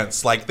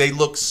pants. Like they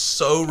look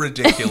so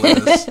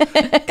ridiculous.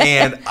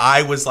 And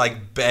I was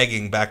like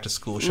begging back to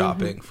school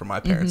shopping for my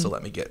parents to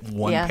let me get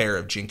one pair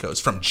of Jinkos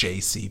from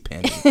JCPenney.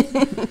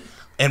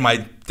 And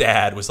my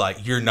dad was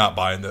like, "You're not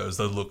buying those.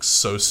 They look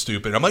so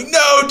stupid." I'm like,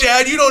 "No,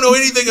 Dad, you don't know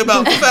anything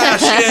about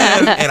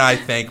fashion." And I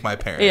thank my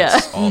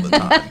parents all the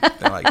time.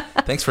 They're like,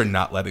 "Thanks for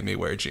not letting me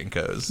wear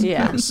Jinkos."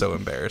 Yeah. That was so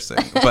embarrassing.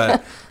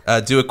 But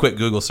do a quick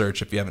Google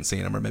search if you haven't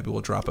seen them, or maybe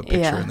we'll drop a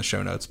picture in the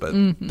show notes. But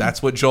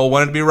that's what Joel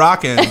wanted to be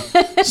rocking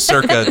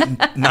circa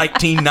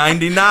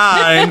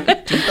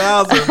 1999,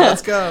 2000.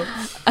 Let's go.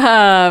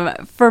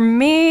 For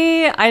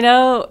me, I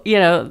know,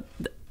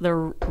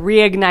 the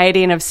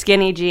reigniting of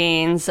skinny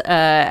jeans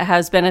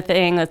has been a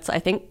thing that's, I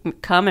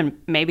think, come and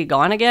maybe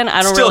gone again.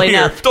 I don't still really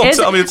here. know. Don't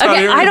tell me it's not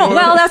here I don't.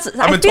 anymore. Well,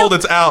 I've been told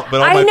it's out,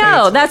 but I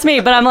know that's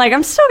me. But I'm like,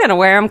 I'm still gonna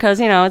wear them because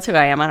it's who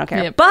I am. I don't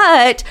care. Yep.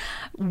 But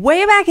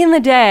way back in the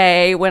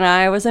day when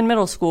I was in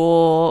middle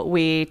school,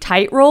 we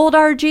tight rolled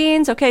our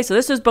jeans. Okay, so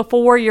this was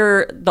before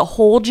the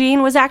whole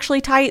jean was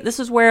actually tight.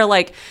 This is where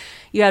like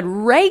you had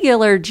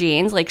regular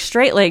jeans, like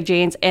straight leg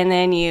jeans, and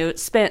then you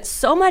spent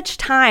so much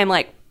time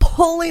like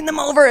pulling them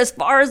over as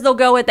far as they'll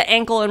go at the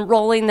ankle and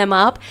rolling them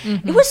up.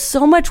 It was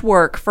so much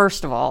work,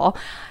 first of all.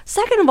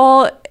 Second of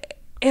all,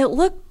 it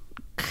looked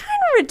kind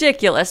of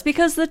ridiculous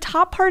because the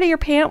top part of your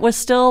pant was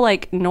still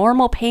like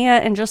normal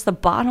pant and just the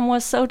bottom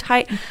was so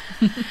tight.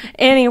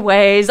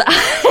 Anyways,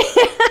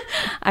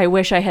 I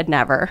wish I had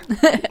never.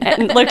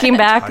 And looking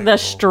back, the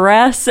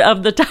stress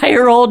of the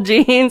tight-rolled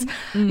jeans,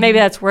 maybe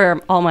that's where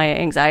all my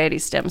anxiety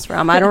stems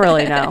from. I don't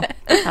really know.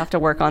 I have to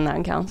work on that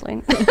in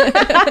counseling.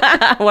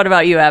 What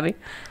about you, Abby?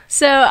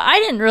 So I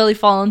didn't really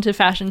fall into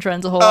fashion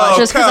trends a whole lot,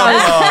 just because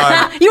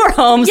I was. You were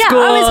homeschooled. Yeah,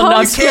 I was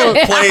homeschooled. You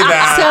can't play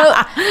that. So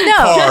no,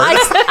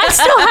 I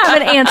still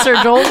haven't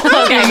answered, Joel.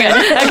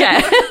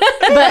 Okay.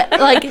 But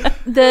like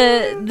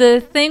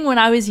the thing when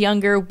I was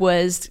younger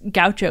was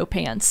gaucho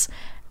pants,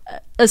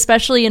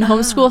 especially in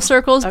homeschool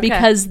circles,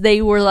 because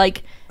they were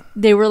like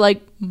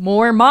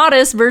more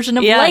modest version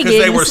of leggings.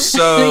 Because they were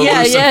so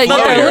loose and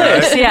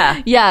flowy,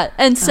 right? Yeah.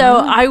 And so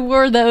I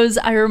wore those.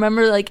 I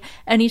remember like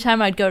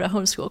anytime I'd go to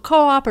homeschool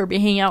co-op or be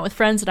hanging out with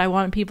friends and I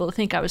wanted people to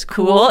think I was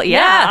cool.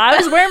 Yeah. I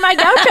was wearing my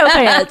gaucho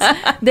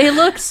pants. They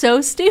look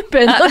so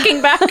stupid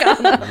looking back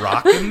on them.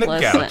 Rocking the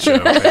gaucho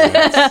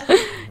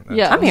pants.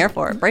 Yeah. I'm here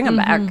for it. Bring them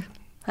back.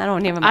 I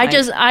don't even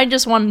mind. I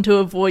just wanted to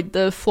avoid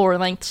the floor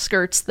length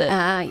skirts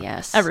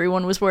that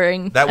everyone was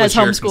wearing that was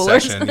as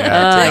homeschoolers. Your concession,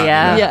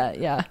 yeah.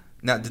 Yeah.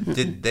 Now,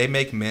 did they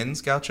make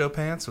men's gaucho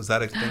pants? Was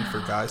that a thing for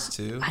guys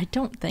too? I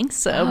don't think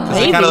so. Because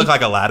they kind of look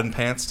like Aladdin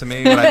pants to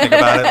me when I think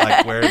about it.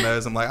 Like wearing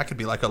those, I'm like, I could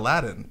be like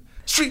Aladdin.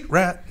 Street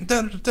rat.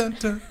 Dun, dun,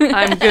 dun.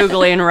 I'm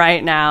Googling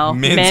right now.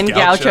 Men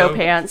gaucho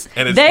pants.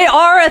 They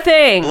are a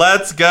thing.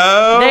 Let's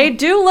go. They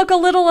do look a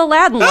little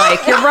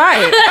Aladdin-like. You're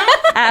right.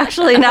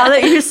 Actually, now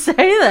that you say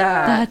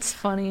that. That's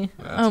funny.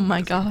 That's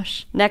my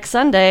gosh. Next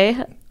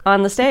Sunday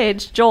on the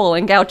stage, Joel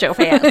in gaucho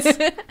pants.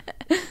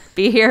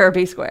 Be here or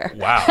be square.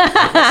 Wow.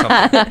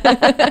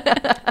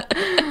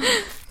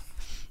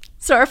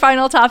 So our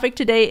final topic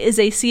today is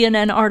a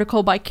CNN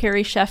article by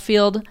Carrie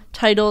Sheffield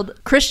titled,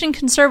 Christian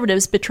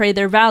Conservatives Betray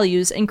Their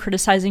Values in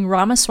Criticizing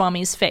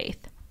Ramaswamy's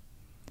Faith.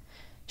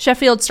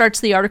 Sheffield starts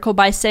the article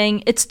by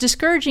saying, it's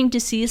discouraging to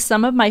see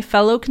some of my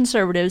fellow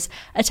conservatives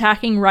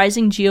attacking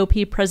rising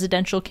GOP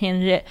presidential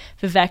candidate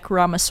Vivek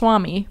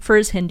Ramaswamy for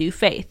his Hindu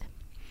faith.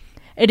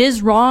 It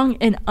is wrong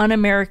and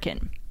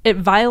un-American. It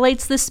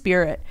violates the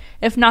spirit,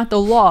 if not the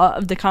law,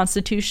 of the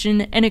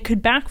Constitution, and it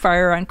could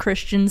backfire on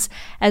Christians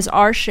as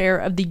our share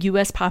of the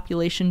U.S.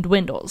 population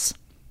dwindles.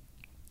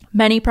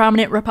 Many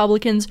prominent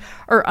Republicans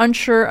are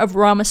unsure of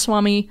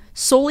Ramaswamy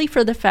solely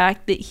for the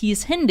fact that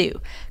he's Hindu,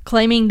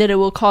 claiming that it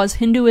will cause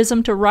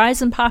Hinduism to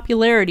rise in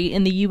popularity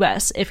in the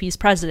U.S. if he's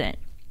president.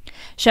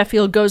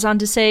 Sheffield goes on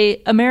to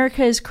say,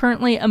 America is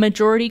currently a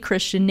majority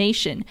Christian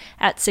nation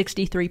at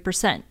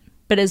 63%.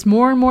 But as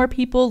more and more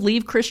people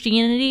leave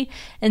Christianity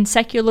and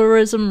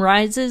secularism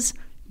rises,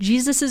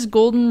 Jesus'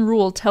 golden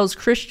rule tells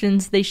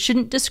Christians they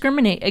shouldn't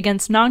discriminate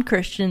against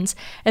non-Christians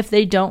if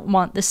they don't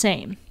want the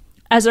same.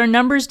 As our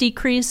numbers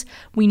decrease,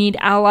 we need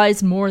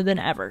allies more than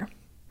ever.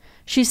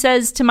 She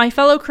says, to my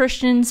fellow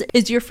Christians,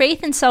 is your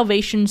faith in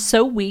salvation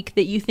so weak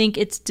that you think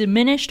it's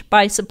diminished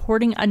by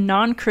supporting a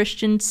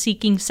non-Christian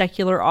seeking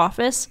secular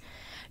office?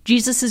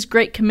 Jesus'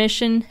 Great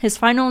Commission, his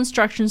final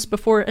instructions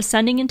before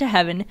ascending into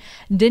heaven,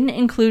 didn't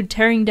include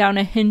tearing down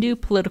a Hindu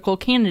political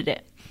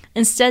candidate.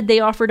 Instead, they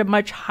offered a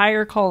much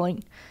higher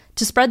calling,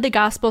 to spread the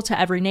gospel to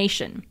every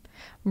nation.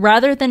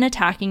 Rather than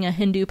attacking a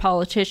Hindu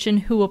politician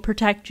who will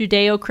protect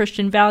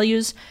Judeo-Christian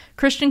values,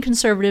 Christian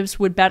conservatives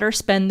would better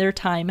spend their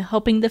time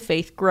helping the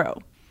faith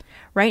grow.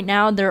 Right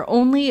now, they're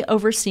only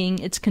overseeing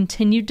its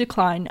continued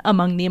decline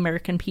among the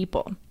American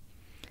people.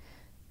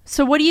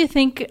 So what do you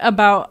think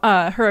about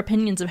her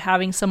opinions of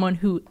having someone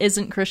who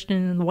isn't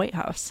Christian in the White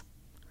House?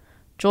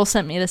 Joel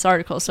sent me this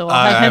article, so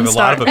I'll have him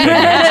start. I have a lot of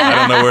opinions. I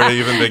don't know where to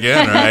even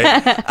begin,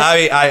 right?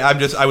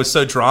 I was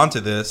so drawn to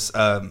this.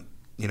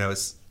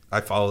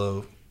 I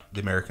follow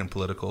the American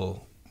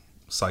political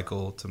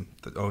cycle to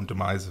the own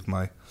demise of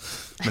my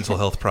mental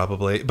health,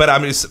 probably. But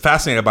I'm just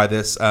fascinated by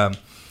this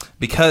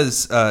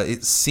because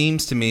it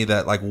seems to me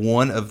that like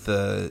one of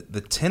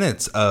the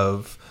tenets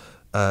of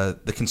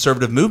the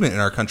conservative movement in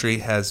our country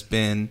has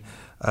been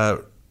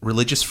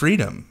religious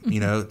freedom,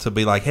 to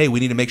be like, hey, we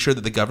need to make sure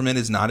that the government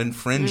is not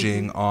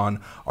infringing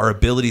on our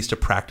abilities to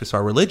practice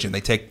our religion.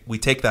 We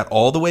take that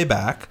all the way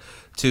back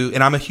to,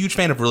 and I'm a huge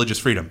fan of religious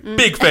freedom.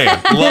 Big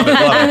fan. Love it.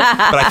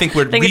 But I think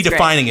we're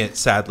redefining it,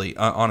 sadly,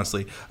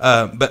 honestly.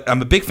 But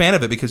I'm a big fan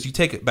of it because you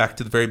take it back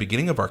to the very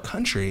beginning of our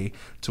country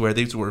to where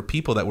these were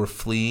people that were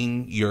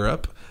fleeing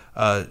Europe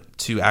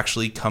to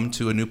actually come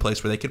to a new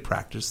place where they could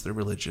practice their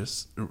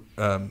religious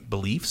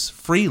beliefs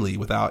freely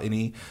without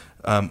any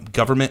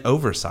government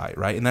oversight,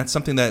 right? And that's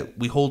something that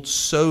we hold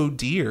so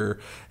dear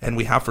and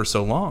we have for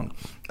so long.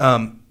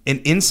 And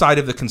inside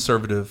of the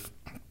conservative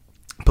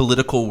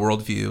political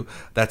worldview,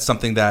 that's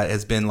something that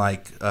has been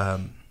like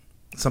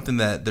something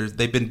that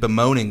they've been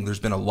bemoaning there's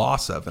been a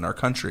loss of in our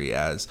country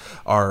as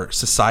our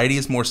society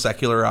is more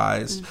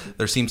secularized.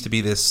 There seems to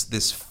be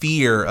this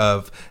fear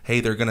of,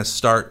 hey,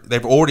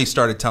 they've already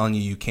started telling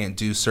you can't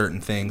do certain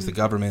things. The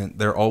government,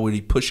 they're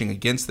already pushing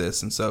against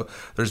this. And so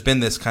there's been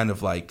this kind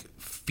of like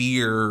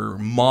fear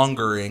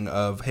mongering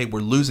of, hey,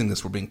 we're losing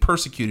this. We're being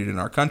persecuted in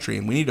our country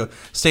and we need to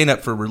stand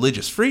up for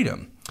religious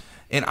freedom.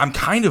 And I'm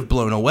kind of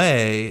blown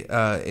away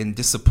and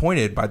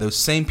disappointed by those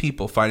same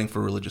people fighting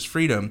for religious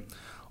freedom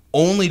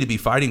only to be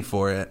fighting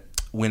for it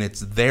when it's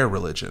their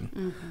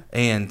religion.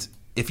 And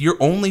if you're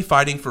only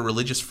fighting for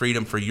religious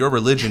freedom for your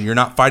religion, you're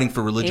not fighting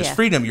for religious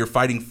freedom. You're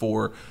fighting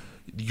for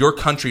your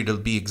country to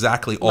be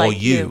exactly all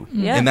like you.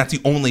 And that's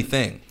the only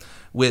thing,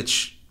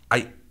 which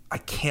I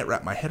can't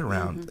wrap my head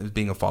around as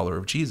being a follower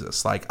of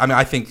Jesus.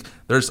 I think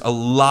there's a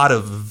lot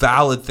of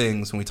valid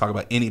things when we talk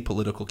about any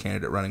political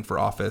candidate running for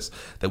office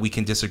that we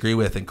can disagree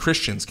with, and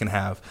Christians can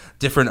have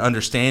different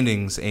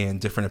understandings and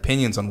different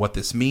opinions on what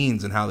this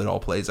means and how it all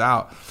plays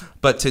out.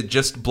 But to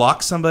just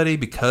block somebody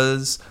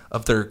because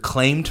of their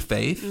claimed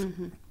faith,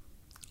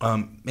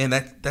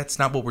 that's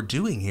not what we're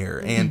doing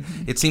here. And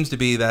it seems to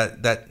be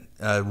that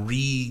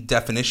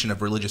redefinition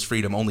of religious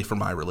freedom only for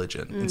my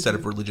religion instead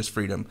of religious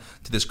freedom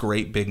to this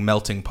great big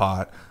melting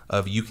pot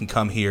of you can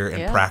come here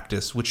and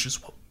practice, which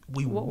is what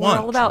we want, we're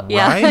all about,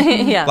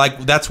 right?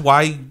 Like that's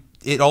why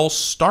it all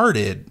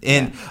started,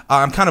 and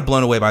I'm kind of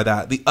blown away by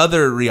that. The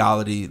other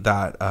reality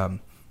that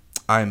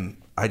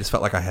I just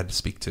felt like I had to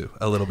speak to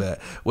a little bit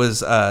was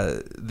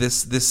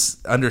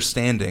this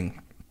understanding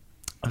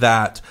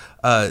that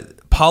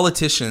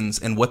politicians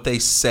and what they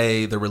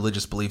say their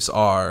religious beliefs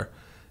are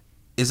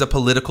is a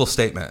political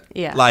statement.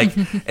 Yeah. Like,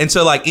 and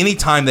so like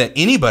anytime that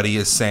anybody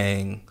is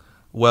saying,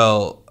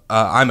 well,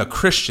 I'm a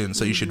Christian,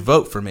 so you should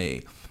vote for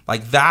me,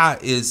 like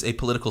that is a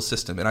political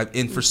system.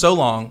 And for so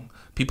long,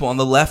 people on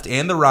the left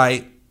and the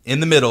right, in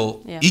the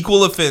middle,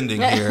 equal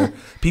offending here,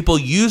 people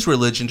use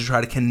religion to try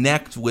to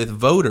connect with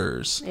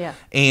voters. Yeah.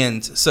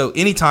 And so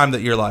anytime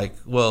that you're like,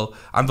 well,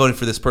 I'm voting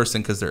for this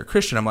person because they're a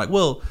Christian, I'm like,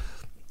 well,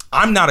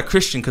 I'm not a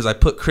Christian because I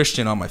put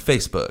Christian on my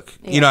Facebook.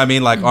 Yeah. You know what I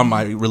mean? Like on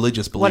my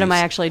religious beliefs. What am I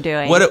actually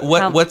doing?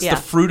 What's the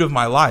fruit of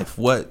my life?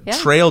 What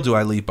trail do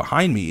I leave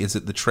behind me? Is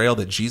it the trail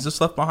that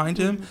Jesus left behind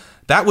him?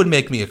 That would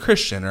make me a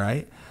Christian,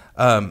 right?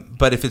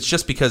 But if it's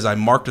just because I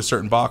marked a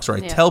certain box or I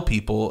tell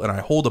people and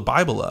I hold a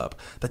Bible up,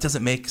 that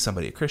doesn't make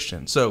somebody a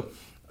Christian. So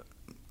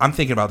I'm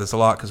thinking about this a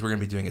lot because we're going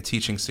to be doing a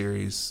teaching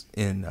series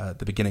in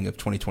the beginning of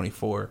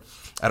 2024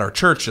 at our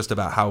church just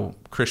about how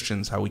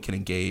we can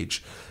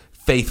engage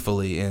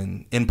faithfully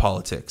in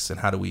politics and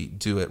how do we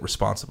do it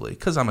responsibly,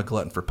 because I'm a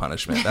glutton for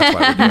punishment. That's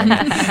why we're doing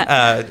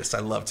it. I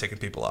love ticking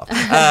people off.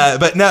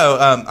 But no,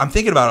 I'm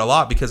thinking about it a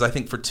lot because I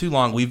think for too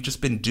long we've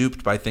just been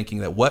duped by thinking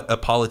that what a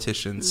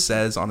politician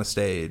says on a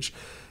stage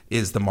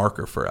is the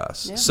marker for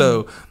us. Yeah.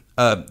 So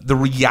the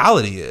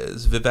reality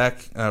is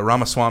Vivek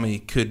Ramaswamy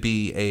could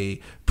be a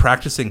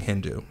practicing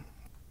Hindu.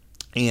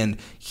 And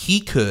he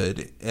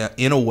could,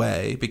 in a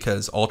way,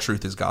 because all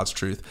truth is God's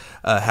truth,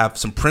 have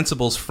some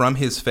principles from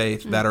his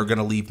faith that are going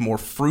to leave more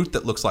fruit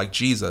that looks like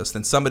Jesus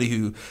than somebody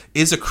who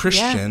is a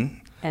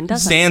Christian and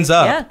stands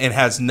up and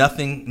has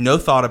no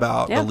thought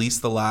about the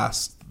least, the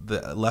last,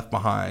 the left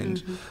behind,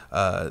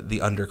 the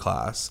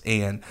underclass,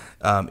 and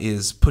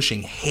is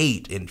pushing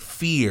hate and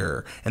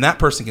fear. And that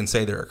person can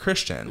say they're a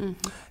Christian.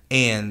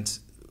 And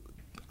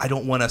I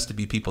don't want us to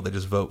be people that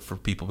just vote for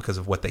people because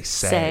of what they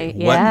say.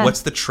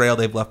 What's the trail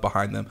they've left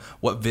behind them?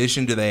 What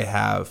vision do they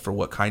have for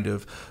what kind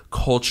of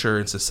culture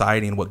and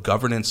society and what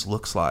governance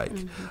looks like?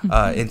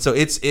 And so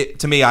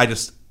to me, I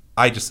just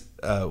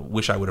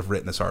wish I would have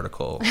written this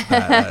article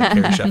that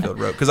Carrie Sheffield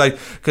wrote,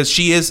 because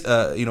she is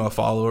a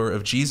follower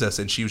of Jesus,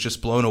 and she was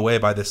just blown away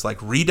by this like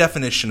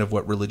redefinition of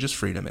what religious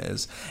freedom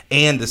is,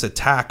 and this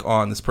attack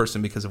on this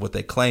person because of what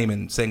they claim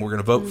and saying we're going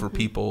to vote for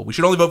people. We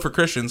should only vote for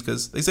Christians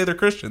because they say they're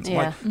Christians. I'm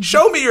like,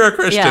 show me you're a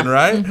Christian,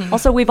 right?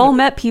 Also, we've all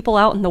met people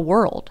out in the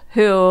world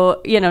who,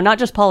 not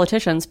just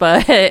politicians,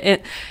 but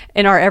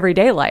in our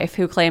everyday life,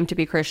 who claim to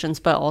be Christians,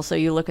 but also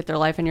you look at their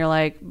life and you're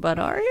like, but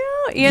are you?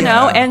 You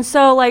know? And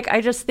so like,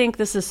 I just think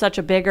this is such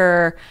a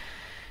bigger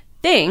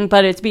thing,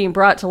 but it's being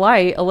brought to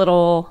light a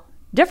little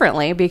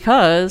differently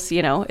because,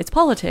 it's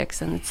politics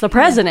and it's the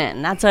president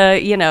and that's a,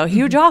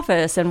 huge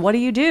office. And what do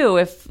you do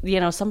if,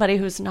 somebody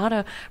who's not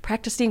a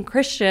practicing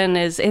Christian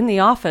is in the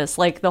office?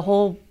 Like the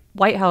whole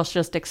White House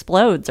just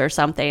explodes or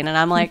something. And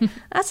I'm like,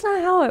 that's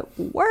not how it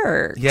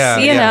works.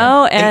 You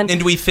know? And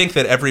do we think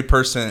that every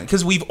person,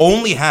 because we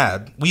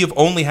have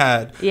only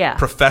had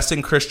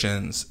professing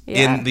Christians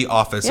in the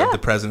office of the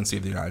presidency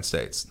of the United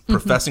States.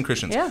 Professing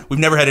Christians. We've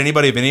never had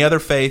anybody of any other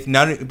faith,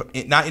 not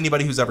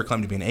anybody who's ever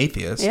claimed to be an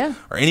atheist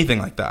or anything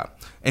like that.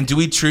 And do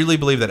we truly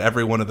believe that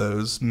every one of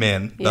those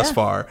men thus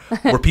far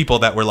were people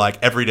that were like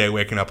every day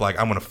waking up like,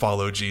 I'm going to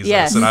follow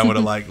Jesus and I want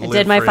to like live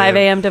did my 5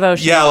 a.m.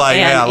 devotion.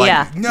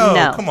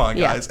 No, come on,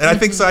 guys. And I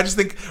think so. I just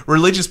think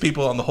religious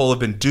people on the whole have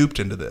been duped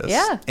into this.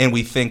 And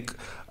we think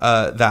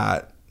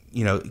that,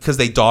 because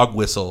they dog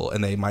whistle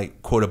and they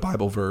might quote a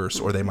Bible verse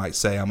or they might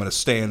say, I'm going to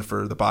stand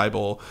for the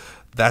Bible,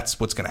 that's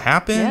what's going to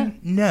happen.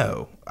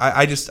 No,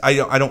 I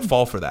don't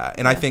fall for that.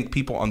 And I think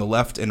people on the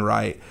left and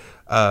right,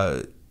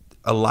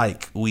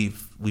 alike,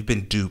 we've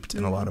been duped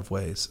in a lot of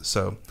ways.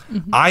 So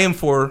I am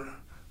for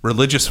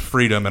religious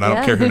freedom, and I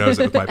don't care who knows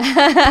it with my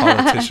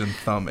politician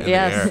thumb in the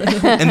air.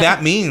 And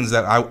that means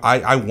that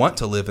I want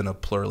to live in a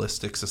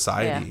pluralistic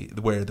society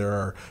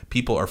where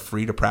people are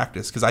free to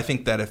practice, because I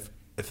think that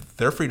if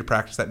they're free to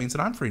practice, that means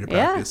that I'm free to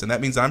practice. And that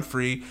means I'm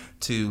free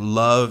to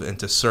love and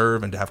to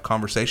serve and to have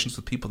conversations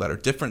with people that are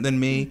different than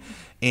me.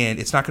 And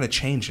it's not going to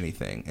change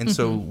anything. And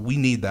so we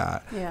need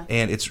that.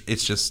 And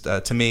it's just,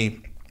 to me,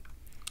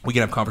 we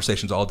can have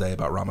conversations all day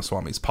about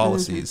Ramaswamy's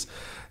policies.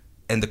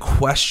 And the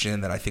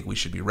question that I think we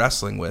should be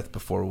wrestling with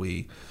before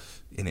we,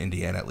 in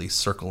Indiana at least,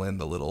 circle in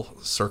the little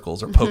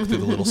circles or poke through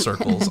the little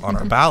circles on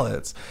our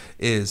ballots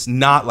is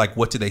not like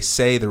what do they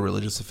say their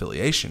religious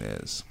affiliation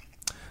is,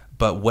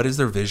 but what is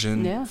their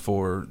vision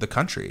for the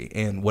country,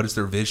 and what is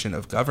their vision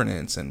of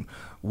governance, and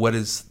what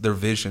is their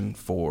vision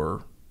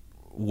for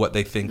what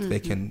they think they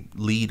can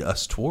lead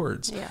us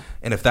towards.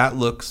 And if that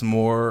looks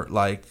more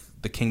like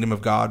the kingdom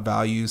of God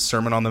values,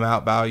 Sermon on the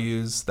Mount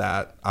values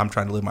that I'm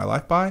trying to live my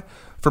life by,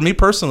 for me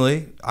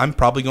personally, I'm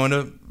probably going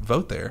to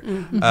vote there.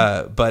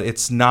 But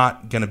it's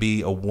not going to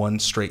be a one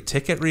straight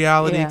ticket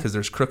reality, because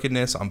there's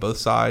crookedness on both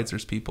sides.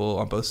 There's people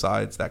on both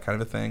sides, that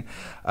kind of a thing.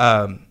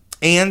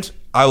 And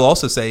I will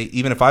also say,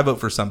 even if I vote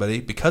for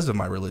somebody because of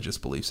my religious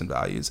beliefs and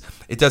values,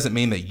 it doesn't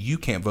mean that you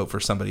can't vote for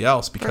somebody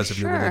else because of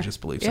your religious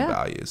beliefs and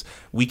values.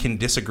 We can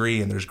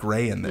disagree, and there's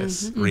gray in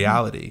this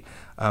reality.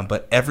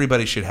 But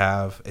everybody should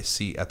have a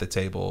seat at the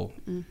table,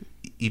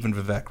 even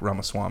Vivek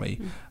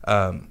Ramaswamy,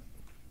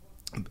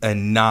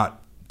 and not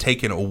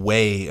taken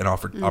away an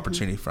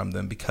opportunity from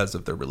them because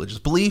of their religious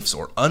beliefs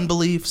or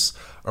unbeliefs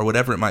or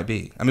whatever it might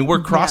be. I mean, we're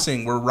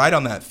right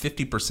on that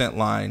 50%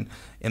 line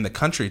in the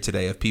country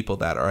today of people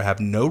that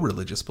have no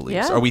religious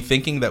beliefs. Are we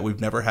thinking that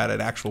we've never had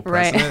an actual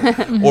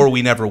president or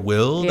we never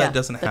will that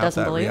doesn't have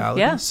that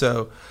reality? Yeah.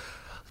 So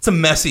it's a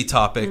messy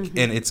topic,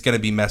 and it's going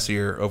to be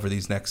messier over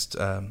these next,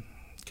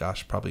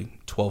 probably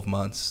 12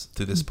 months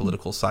through this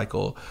political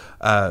cycle.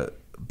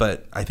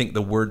 But I think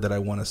the word that I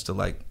want us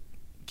to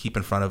keep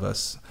in front of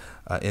us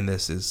in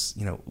this is,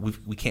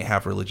 we can't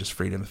have religious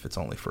freedom if it's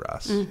only for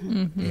us.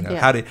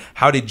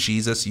 How did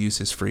Jesus use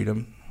his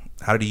freedom?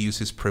 How did he use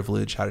his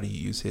privilege? How did he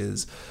use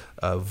his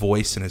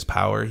voice and his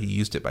power? He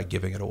used it by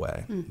giving it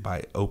away,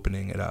 by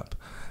opening it up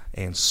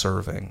and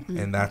serving.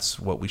 And that's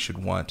what we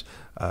should want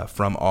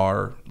from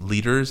our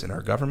leaders in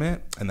our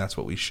government. And that's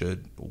what we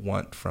should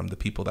want from the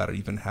people that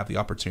even have the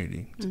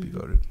opportunity to be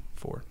voted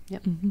for.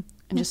 Yep. And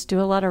just do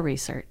a lot of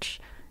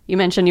research. You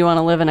mentioned you want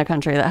to live in a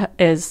country that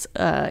is,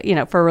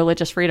 for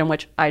religious freedom,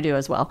 which I do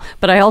as well.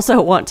 But I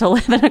also want to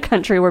live in a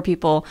country where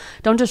people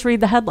don't just read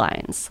the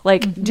headlines.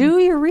 Do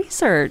your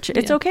research.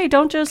 It's okay.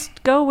 Don't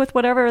just go with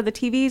whatever the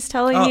TV's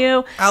telling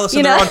you.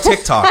 Allison, they're on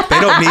TikTok. They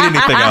don't need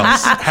anything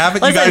else.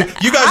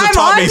 You guys have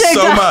taught me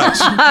so much.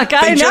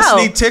 They just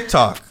need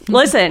TikTok.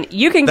 Listen,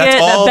 you can get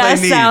the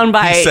best sound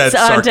bites. He said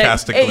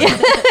sarcastically.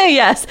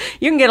 Yes,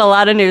 you can get a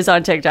lot of news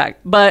on TikTok,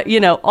 but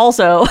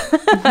also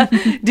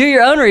do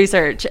your own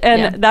research.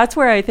 And that's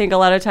where I think a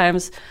lot of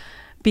times,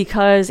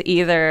 because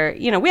either,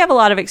 we have a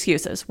lot of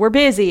excuses. We're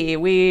busy,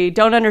 we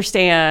don't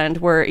understand,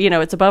 we're,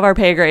 it's above our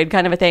pay grade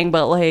kind of a thing,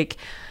 but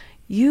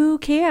you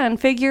can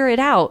figure it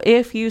out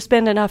if you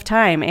spend enough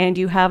time and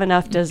you have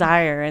enough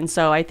desire. And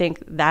so I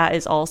think that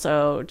is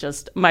also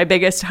just my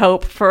biggest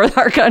hope for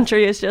our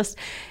country is just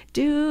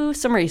do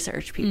some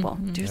research, people.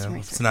 Do some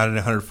research. It's not in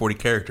 140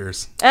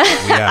 characters.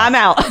 I'm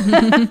out.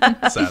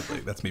 Sadly,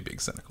 that's me being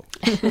cynical.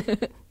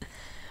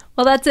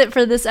 Well, that's it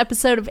for this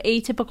episode of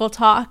Atypical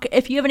Talk.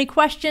 If you have any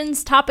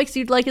questions, topics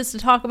you'd like us to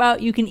talk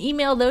about, you can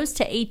email those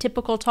to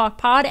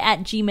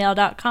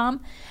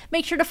atypicaltalkpod@gmail.com.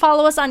 Make sure to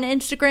follow us on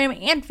Instagram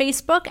and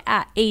Facebook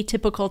at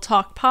Atypical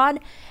Talk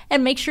Pod.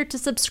 And make sure to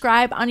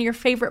subscribe on your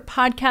favorite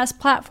podcast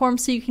platform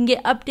so you can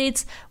get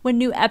updates when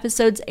new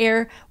episodes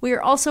air. We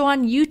are also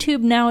on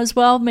YouTube now as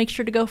well. Make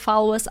sure to go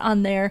follow us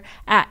on there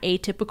at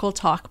Atypical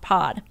Talk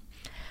Pod.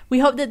 We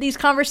hope that these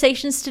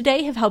conversations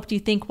today have helped you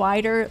think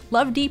wider,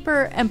 love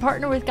deeper, and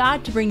partner with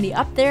God to bring the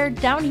up there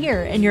down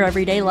here in your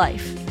everyday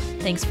life.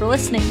 Thanks for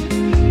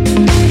listening.